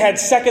king had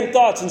second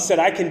thoughts and said,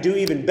 I can do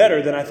even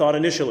better than I thought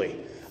initially.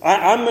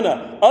 I'm going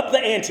to up the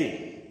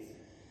ante.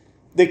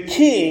 The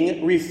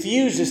king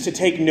refuses to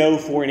take no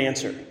for an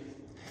answer.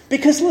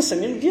 Because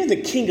listen, if you're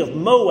the king of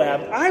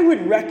Moab, I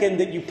would reckon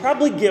that you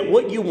probably get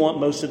what you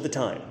want most of the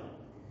time.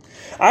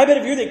 I bet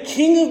if you're the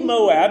king of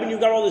Moab and you've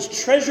got all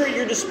this treasure at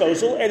your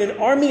disposal and an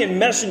army and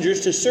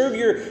messengers to serve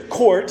your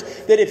court,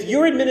 that if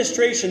your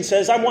administration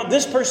says, I want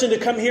this person to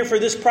come here for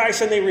this price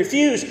and they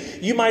refuse,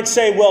 you might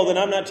say, well, then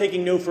I'm not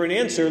taking no for an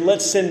answer.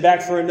 Let's send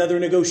back for another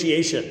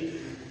negotiation.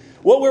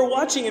 What we're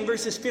watching in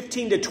verses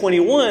 15 to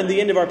 21,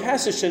 the end of our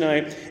passage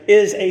tonight,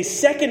 is a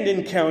second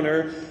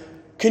encounter,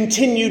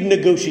 continued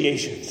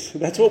negotiations.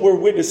 That's what we're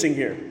witnessing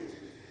here.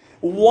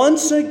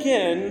 Once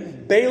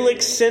again,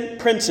 Balak sent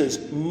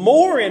princes,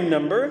 more in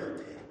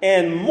number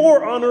and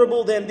more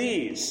honorable than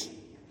these.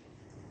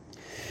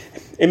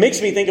 It makes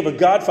me think of a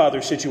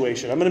Godfather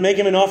situation. I'm going to make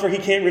him an offer he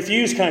can't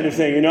refuse kind of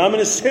thing. I'm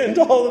going to send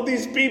all of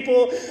these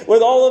people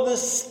with all of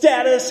this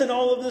status and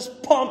all of this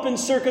pomp and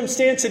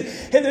circumstance. And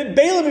then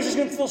Balaam is just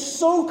going to feel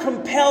so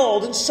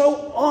compelled and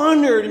so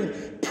honored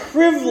and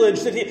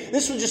privileged that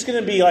this was just going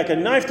to be like a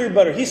knife through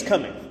butter. He's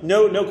coming.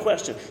 No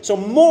question. So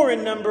more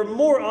in number,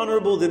 more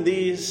honorable than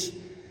these.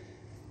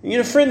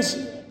 Friends,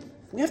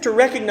 we have to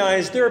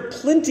recognize there are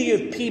plenty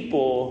of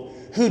people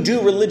who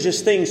do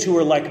religious things who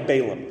are like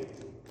Balaam.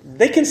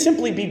 They can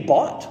simply be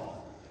bought.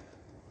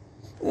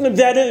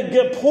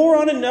 That pour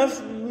on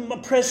enough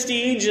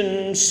prestige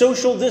and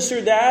social this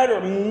or that,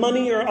 or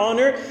money or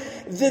honor,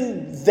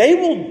 then they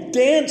will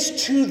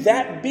dance to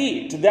that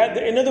beat.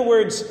 In other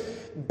words,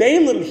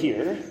 Balaam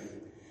here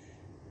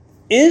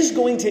is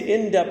going to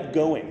end up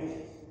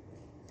going.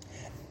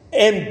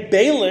 And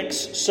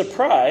Balak's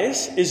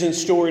surprise is in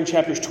store in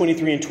chapters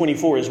 23 and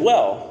 24 as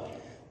well.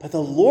 But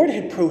the Lord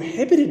had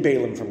prohibited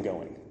Balaam from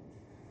going.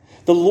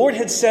 The Lord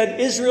had said,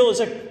 Israel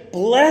is a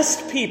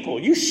blessed people.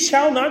 You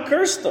shall not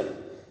curse them.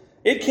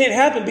 It can't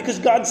happen because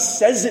God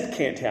says it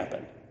can't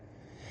happen.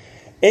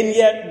 And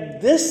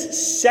yet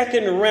this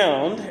second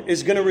round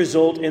is going to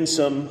result in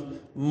some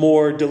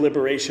more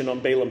deliberation on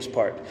Balaam's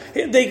part.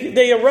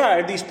 They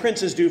arrive, these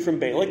princes do, from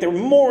Balak. They're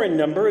more in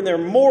number and they're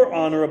more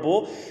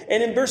honorable.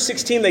 And in verse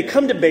 16, they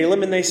come to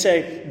Balaam and they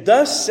say,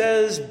 Thus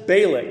says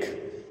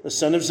Balak, the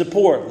son of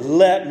Zippor,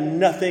 let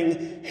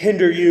nothing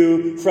hinder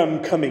you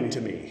from coming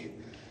to me.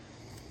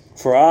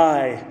 For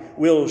I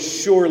will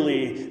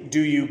surely do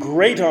you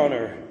great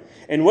honor,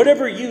 and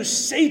whatever you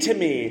say to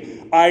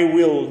me, I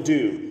will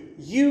do.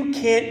 You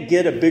can't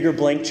get a bigger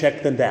blank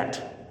check than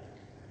that.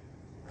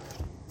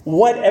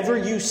 Whatever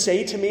you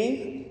say to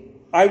me,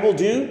 I will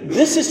do.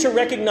 This is to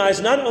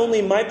recognize not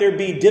only might there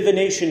be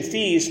divination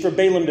fees for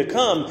Balaam to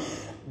come,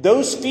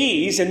 those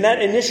fees and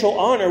that initial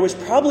honor was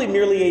probably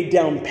merely a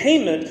down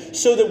payment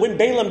so that when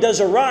Balaam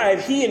does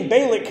arrive, he and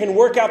Balak can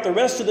work out the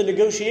rest of the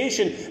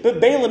negotiation.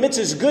 But Balaam, it's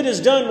as good as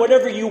done.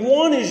 Whatever you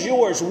want is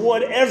yours.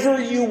 Whatever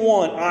you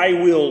want, I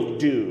will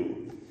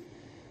do.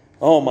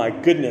 Oh my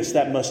goodness,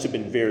 that must have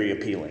been very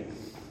appealing.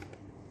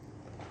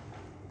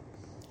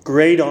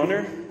 Great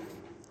honor.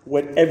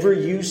 Whatever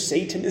you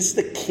say to me, this is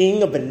the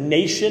king of a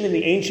nation in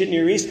the ancient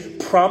Near East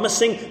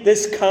promising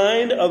this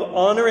kind of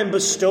honor and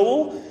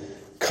bestowal.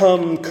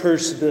 Come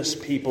curse this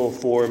people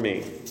for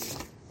me.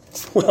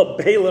 Well,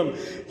 Balaam,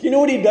 you know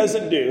what he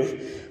doesn't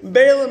do?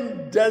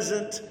 Balaam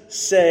doesn't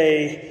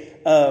say,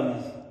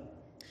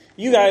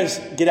 you guys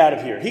get out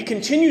of here. He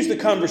continues the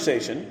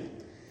conversation.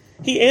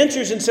 He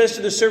answers and says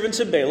to the servants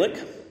of Balak,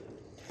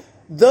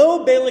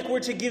 Though Balak were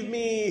to give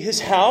me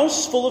his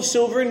house full of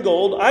silver and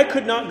gold, I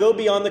could not go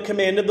beyond the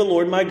command of the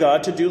Lord my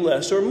God to do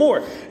less or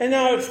more. And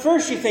now at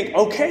first you think,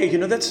 okay,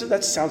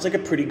 that sounds like a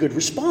pretty good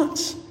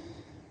response.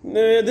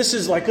 This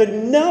is like a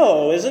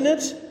no, isn't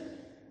it?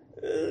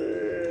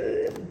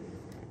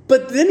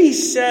 But then he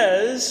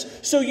says,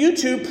 so you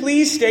two,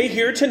 please stay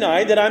here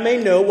tonight that I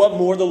may know what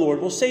more the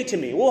Lord will say to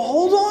me. Well,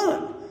 hold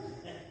on.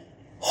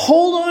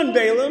 Hold on,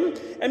 Balaam.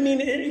 I mean,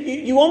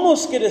 you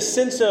almost get a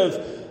sense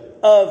of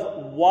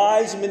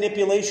wise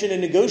manipulation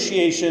and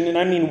negotiation, and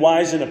I mean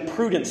wise in a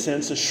prudent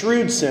sense, a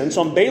shrewd sense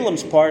on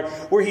Balaam's part,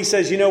 where he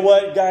says, you know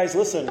what, guys,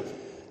 listen,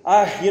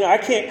 I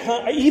can't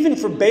come, even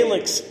for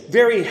Balak's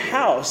very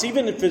house,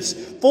 even if it's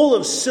full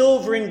of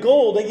silver and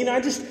gold,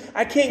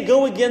 I can't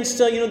go against,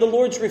 the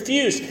Lord's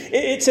refuse.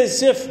 It's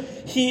as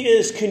if he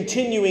is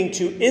continuing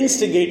to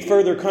instigate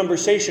further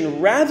conversation.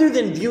 Rather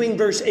than viewing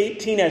verse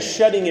 18 as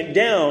shutting it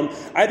down,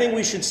 I think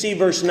we should see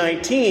verse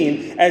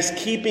 19 as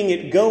keeping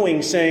it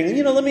going, saying,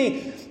 let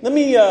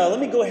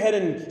me go ahead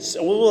and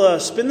we'll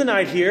spend the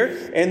night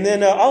here, and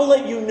then I'll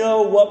let you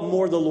know what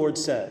more the Lord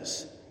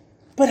says.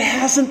 But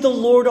hasn't the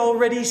Lord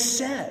already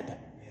said?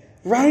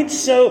 Right?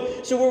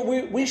 So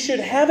we should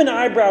have an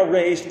eyebrow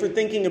raised for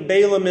thinking of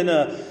Balaam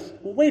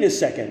wait a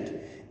second.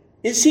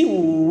 Is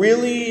he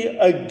really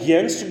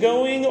against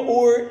going?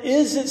 Or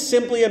is it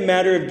simply a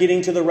matter of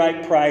getting to the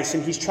right price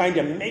and he's trying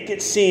to make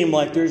it seem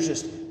like there's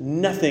just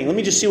nothing? Let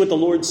me just see what the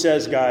Lord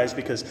says, guys,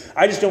 because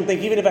I just don't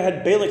think even if I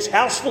had Balak's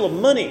house full of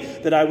money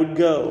that I would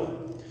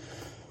go.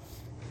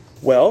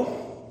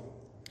 Well,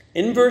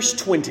 in verse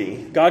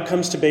 20, God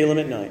comes to Balaam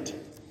at night.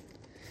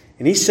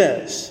 And he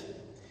says,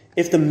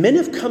 if the men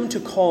have come to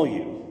call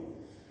you,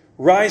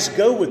 rise,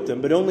 go with them,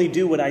 but only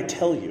do what I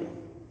tell you.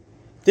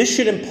 This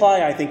should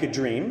imply, I think, a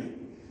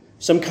dream,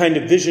 some kind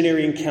of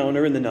visionary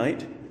encounter in the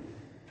night.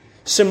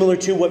 similar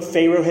to what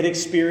Pharaoh had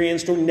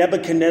experienced or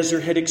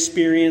Nebuchadnezzar had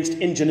experienced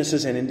in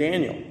Genesis and in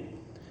Daniel.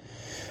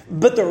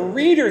 But the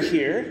reader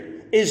here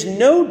is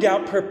no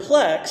doubt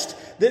perplexed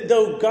that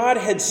though God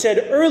had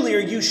said earlier,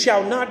 "You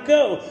shall not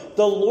go,"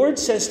 the Lord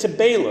says to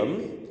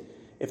Balaam,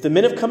 "If the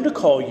men have come to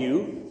call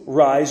you,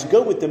 rise,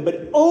 go with them,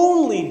 but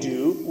only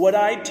do what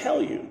I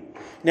tell you."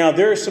 Now,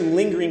 there are some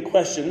lingering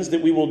questions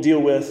that we will deal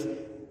with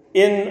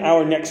in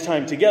our next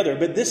time together,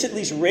 but this at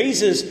least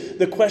raises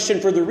the question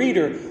for the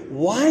reader: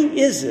 why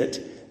is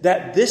it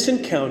that this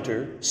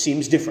encounter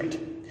seems different?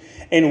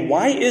 And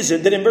why is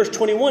it that in verse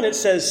 21 it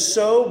says,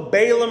 "So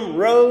Balaam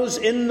rose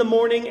in the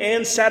morning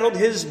and saddled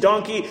his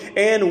donkey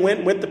and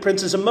went with the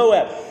princes of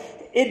Moab"?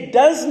 It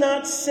does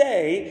not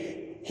say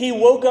he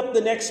woke up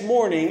the next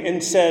morning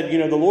and said,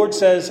 the Lord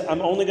says,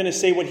 I'm only going to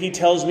say what he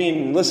tells me,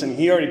 and listen,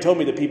 he already told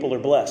me that people are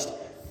blessed.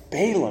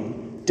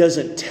 Balaam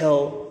doesn't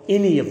tell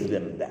any of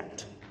them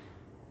that.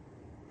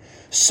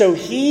 So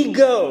he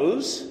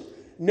goes,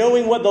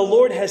 knowing what the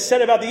Lord has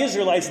said about the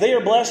Israelites, "They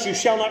are blessed, you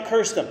shall not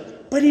curse them."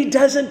 But he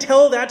doesn't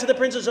tell that to the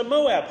princes of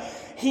Moab.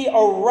 He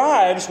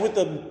arrives with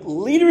the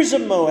leaders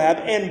of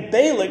Moab and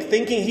Balak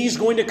thinking he's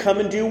going to come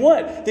and do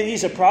what? That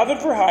he's a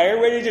prophet for hire,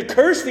 ready to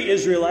curse the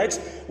Israelites,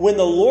 when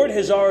the Lord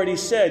has already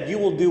said, "You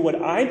will do what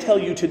I tell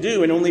you to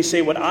do and only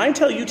say what I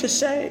tell you to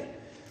say."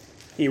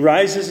 He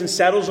rises and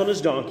saddles on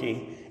his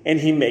donkey and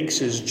he makes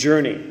his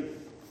journey.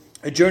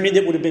 A journey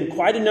that would have been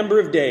quite a number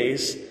of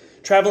days,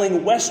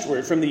 traveling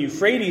westward from the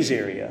Euphrates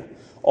area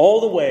all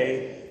the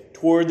way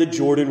toward the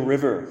Jordan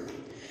River.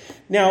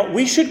 Now,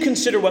 we should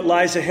consider what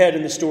lies ahead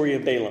in the story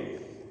of Balaam.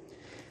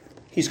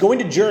 He's going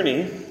to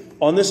journey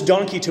on this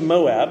donkey to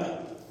Moab,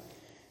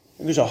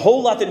 and there's a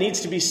whole lot that needs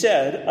to be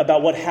said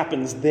about what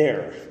happens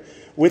there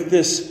with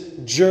this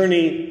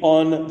journey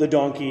on the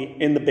donkey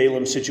in the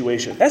Balaam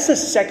situation. That's the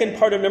second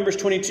part of Numbers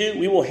 22.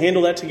 We will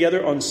handle that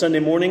together on Sunday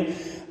morning.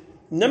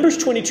 Numbers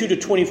 22 to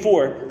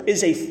 24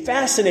 is a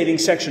fascinating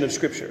section of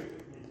Scripture,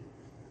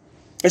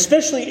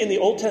 especially in the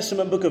Old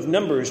Testament book of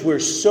Numbers, where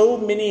so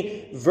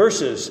many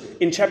verses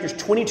in chapters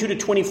 22 to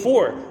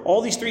 24,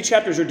 all these three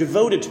chapters are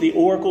devoted to the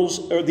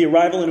oracles, or the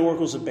arrival and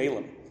oracles of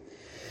Balaam.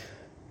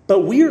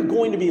 But we are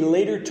going to be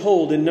later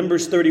told in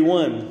Numbers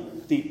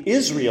 31, the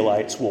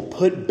Israelites will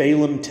put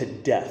Balaam to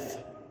death.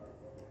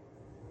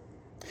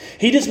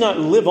 He does not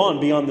live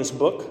on beyond this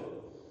book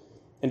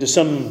into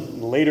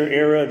some later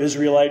era of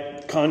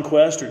Israelite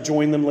conquest or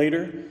join them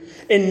later.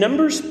 In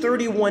Numbers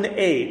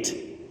 31:8,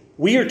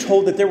 we are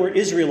told that there were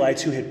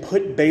Israelites who had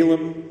put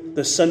Balaam,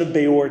 the son of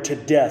Beor, to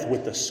death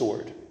with the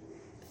sword.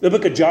 The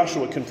book of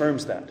Joshua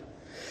confirms that.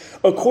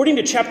 According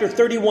to chapter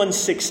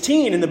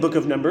 31:16 in the book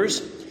of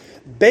Numbers,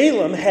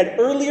 Balaam had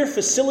earlier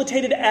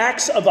facilitated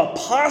acts of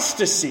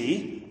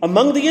apostasy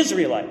among the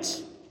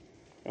Israelites.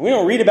 And we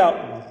don't read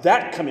about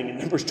that coming in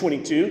Numbers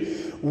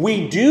 22.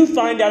 We do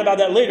find out about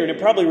that later, and it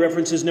probably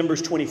references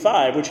Numbers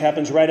 25, which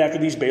happens right after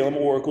these Balaam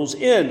oracles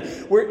end,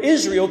 where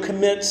Israel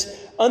commits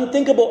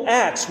unthinkable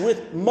acts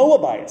with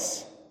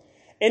Moabites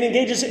and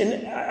engages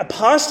in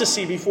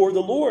apostasy before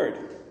the Lord.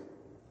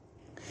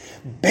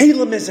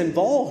 Balaam is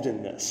involved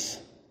in this.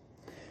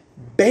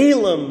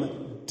 Balaam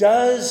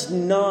does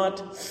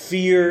not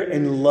fear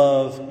and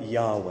love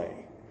Yahweh.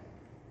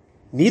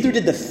 Neither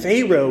did the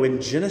Pharaoh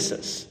in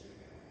Genesis.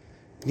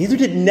 Neither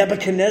did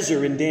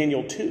Nebuchadnezzar in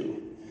Daniel 2.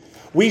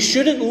 We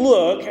shouldn't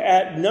look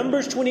at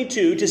Numbers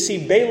 22 to see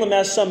Balaam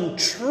as some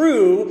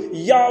true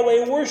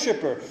Yahweh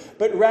worshiper,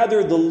 but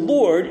rather the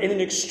Lord, in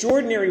an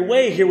extraordinary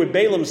way here with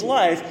Balaam's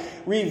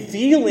life,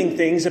 revealing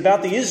things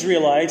about the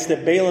Israelites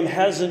that Balaam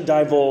hasn't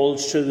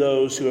divulged to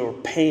those who are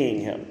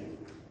paying him.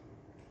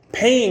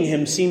 Paying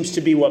him seems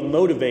to be what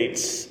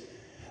motivates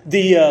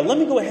let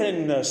me go ahead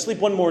and sleep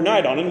one more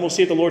night on it, and we'll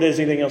see if the Lord has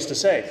anything else to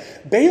say.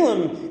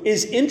 Balaam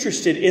is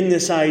interested in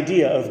this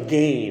idea of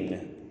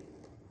gain.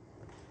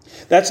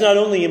 That's not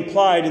only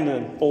implied in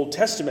the Old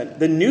Testament,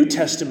 the New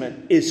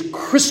Testament is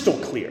crystal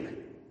clear.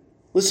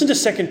 Listen to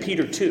 2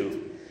 Peter 2.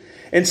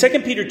 In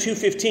 2 Peter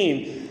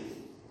 2:15,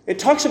 it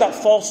talks about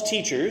false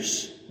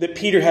teachers that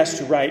Peter has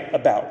to write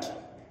about.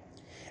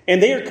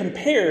 And they are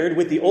compared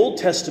with the Old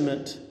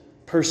Testament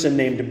person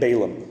named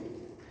Balaam.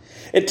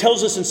 It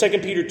tells us in 2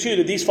 Peter 2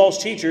 that these false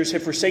teachers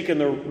have forsaken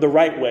the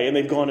right way and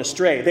they've gone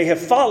astray. They have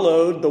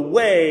followed the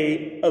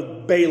way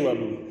of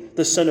Balaam,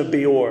 the son of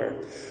Beor,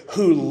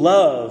 who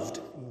loved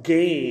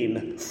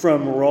gain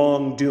from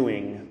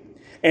wrongdoing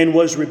and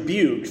was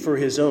rebuked for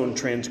his own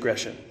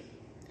transgression.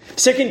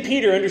 2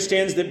 Peter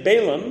understands that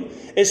Balaam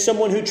is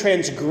someone who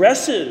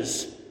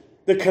transgresses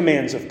the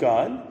commands of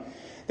God.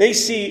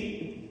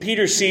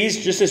 Peter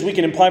sees, just as we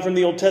can imply from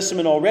the Old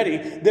Testament already,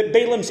 that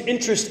Balaam's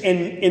interest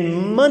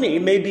in money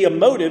may be a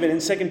motive, and in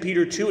 2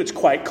 Peter 2 it's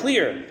quite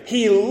clear.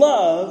 He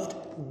loved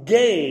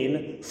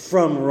gain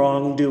from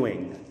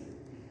wrongdoing.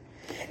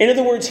 In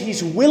other words,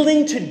 he's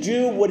willing to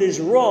do what is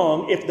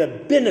wrong if the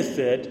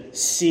benefit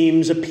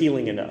seems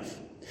appealing enough.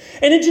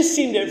 And it just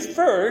seemed at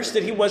first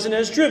that he wasn't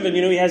as driven.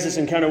 He has this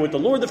encounter with the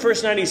Lord the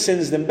first night, he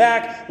sends them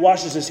back,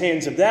 washes his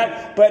hands of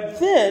that, but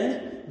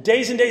then,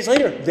 days and days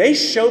later, they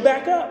show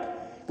back up.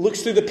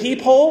 looks through the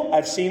peephole.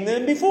 I've seen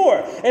them before.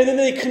 And then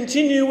they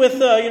continue with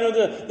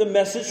the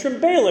message from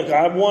Balak.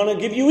 I want to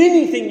give you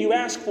anything you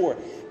ask for.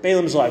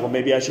 Balaam's like, well,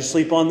 maybe I should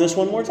sleep on this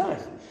one more time.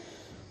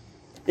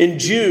 In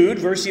Jude,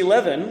 verse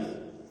 11,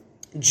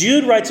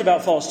 Jude writes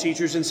about false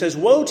teachers and says,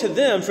 woe to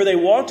them, for they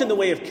walked in the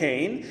way of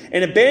Cain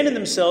and abandoned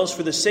themselves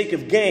for the sake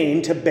of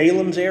gain to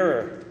Balaam's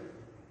error.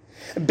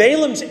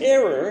 Balaam's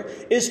error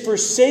is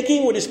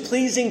forsaking what is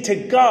pleasing to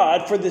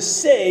God for the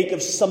sake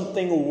of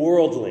something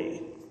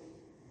worldly,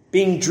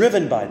 being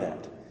driven by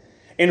that.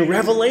 In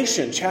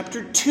Revelation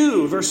chapter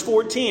 2, verse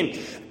 14,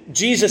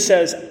 Jesus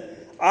says,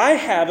 I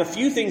have a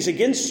few things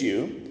against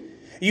you.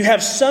 You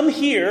have some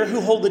here who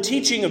hold the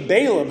teaching of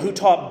Balaam, who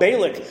taught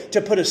Balak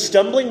to put a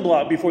stumbling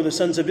block before the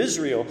sons of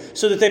Israel,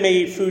 so that they may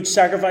eat food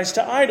sacrificed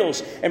to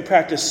idols and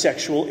practice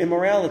sexual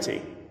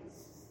immorality.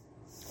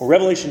 Well,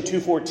 Revelation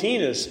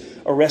 2:14 is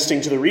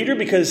arresting to the reader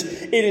because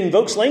it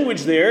invokes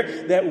language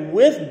there that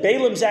with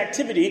Balaam's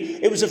activity,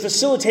 it was a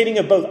facilitating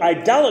of both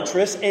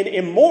idolatrous and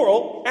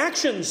immoral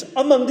actions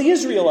among the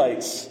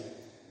Israelites.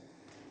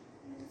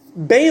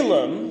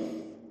 Balaam,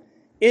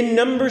 in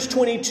Numbers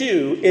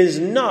 22, is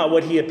not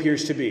what he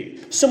appears to be.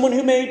 Someone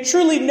who may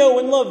truly know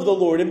and love the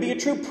Lord and be a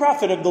true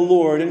prophet of the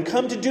Lord and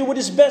come to do what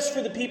is best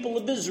for the people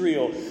of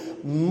Israel.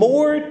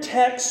 More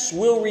texts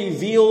will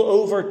reveal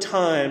over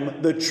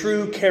time the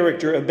true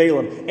character of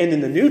Balaam. And in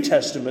the New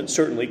Testament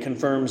certainly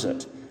confirms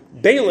it.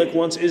 Balak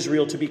wants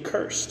Israel to be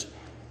cursed.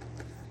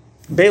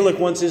 Balak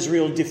wants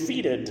Israel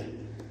defeated.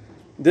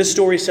 This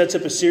story sets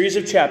up a series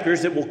of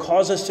chapters that will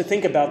cause us to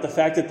think about the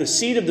fact that the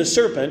seed of the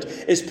serpent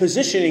is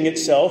positioning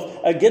itself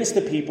against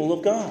the people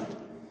of God.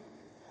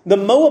 The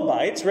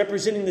Moabites,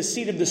 representing the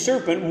seed of the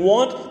serpent,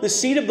 want the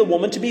seed of the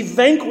woman to be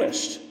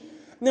vanquished.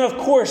 Now, of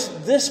course,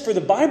 this, for the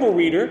Bible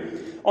reader,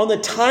 on the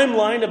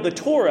timeline of the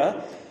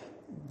Torah,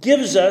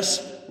 gives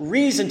us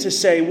reason to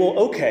say, well,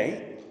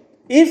 okay,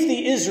 if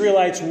the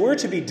Israelites were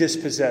to be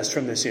dispossessed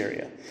from this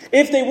area,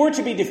 if they were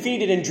to be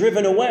defeated and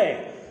driven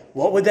away,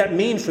 what would that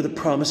mean for the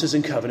promises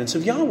and covenants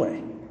of Yahweh?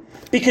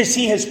 Because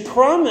he has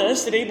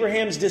promised that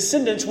Abraham's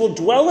descendants will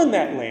dwell in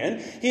that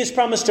land. He has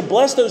promised to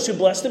bless those who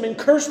bless them and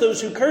curse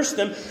those who curse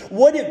them.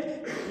 What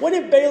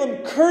if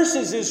Balaam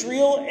curses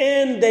Israel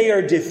and they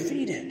are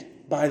defeated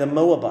by the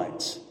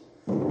Moabites?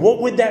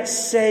 What would that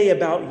say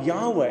about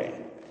Yahweh?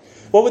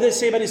 What would that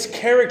say about his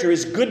character,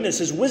 his goodness,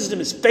 his wisdom,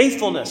 his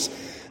faithfulness?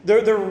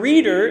 The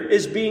reader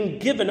is being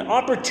given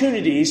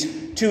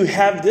opportunities to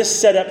have this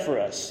set up for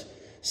us.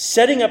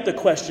 Setting up the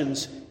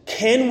questions,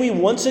 can we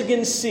once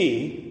again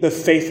see the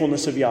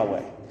faithfulness of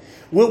Yahweh?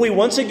 Will we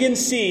once again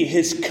see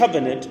his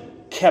covenant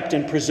kept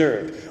and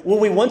preserved? Will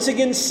we once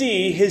again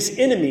see his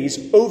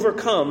enemies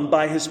overcome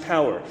by his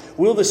power?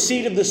 Will the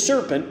seed of the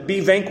serpent be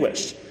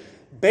vanquished?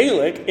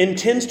 Balak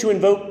intends to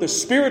invoke the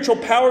spiritual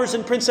powers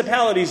and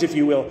principalities, if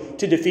you will,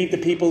 to defeat the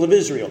people of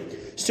Israel.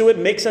 So it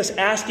makes us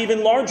ask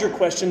even larger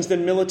questions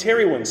than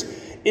military ones.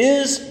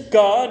 Is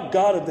God,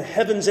 God of the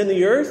heavens and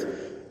the earth,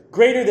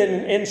 greater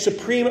than and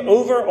supreme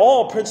over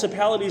all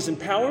principalities and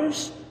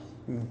powers?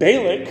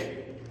 Balak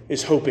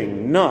is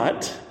hoping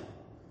not.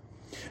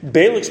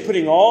 Balak's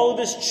putting all of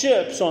his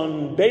chips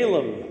on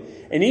Balaam.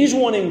 And he's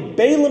wanting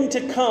Balaam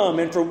to come,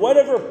 and for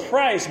whatever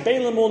price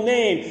Balaam will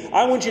name,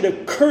 I want you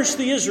to curse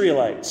the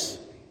Israelites.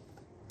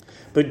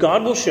 But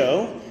God will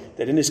show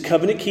that in his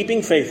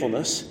covenant-keeping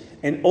faithfulness,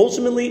 and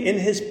ultimately in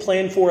his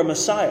plan for a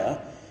Messiah,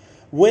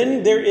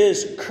 when there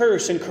is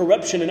curse and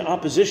corruption and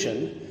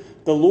opposition,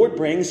 the Lord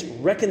brings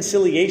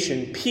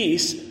reconciliation,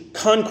 peace,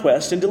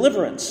 conquest, and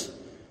deliverance.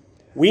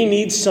 We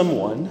need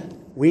someone,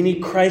 we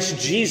need Christ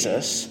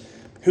Jesus,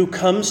 who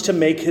comes to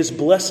make his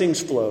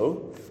blessings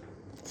flow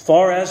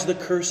far as the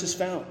curse is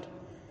found.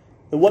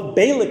 And what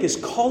Balak is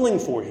calling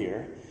for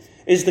here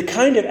is the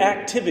kind of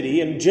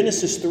activity in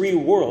Genesis 3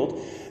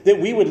 world that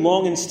we would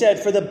long instead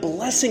for the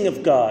blessing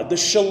of God, the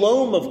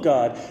shalom of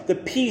God, the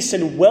peace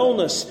and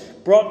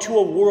wellness brought to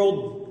a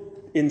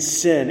world in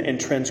sin and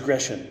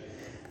transgression.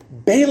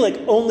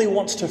 Balak only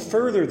wants to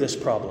further this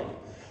problem.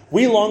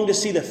 We long to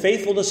see the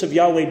faithfulness of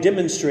Yahweh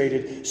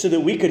demonstrated so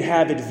that we could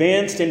have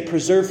advanced and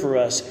preserved for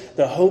us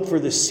the hope for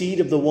the seed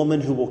of the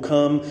woman who will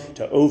come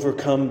to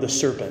overcome the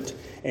serpent.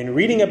 And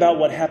reading about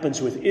what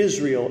happens with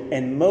Israel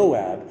and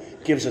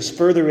Moab gives us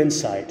further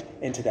insight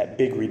into that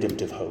big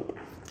redemptive hope.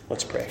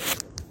 Let's pray.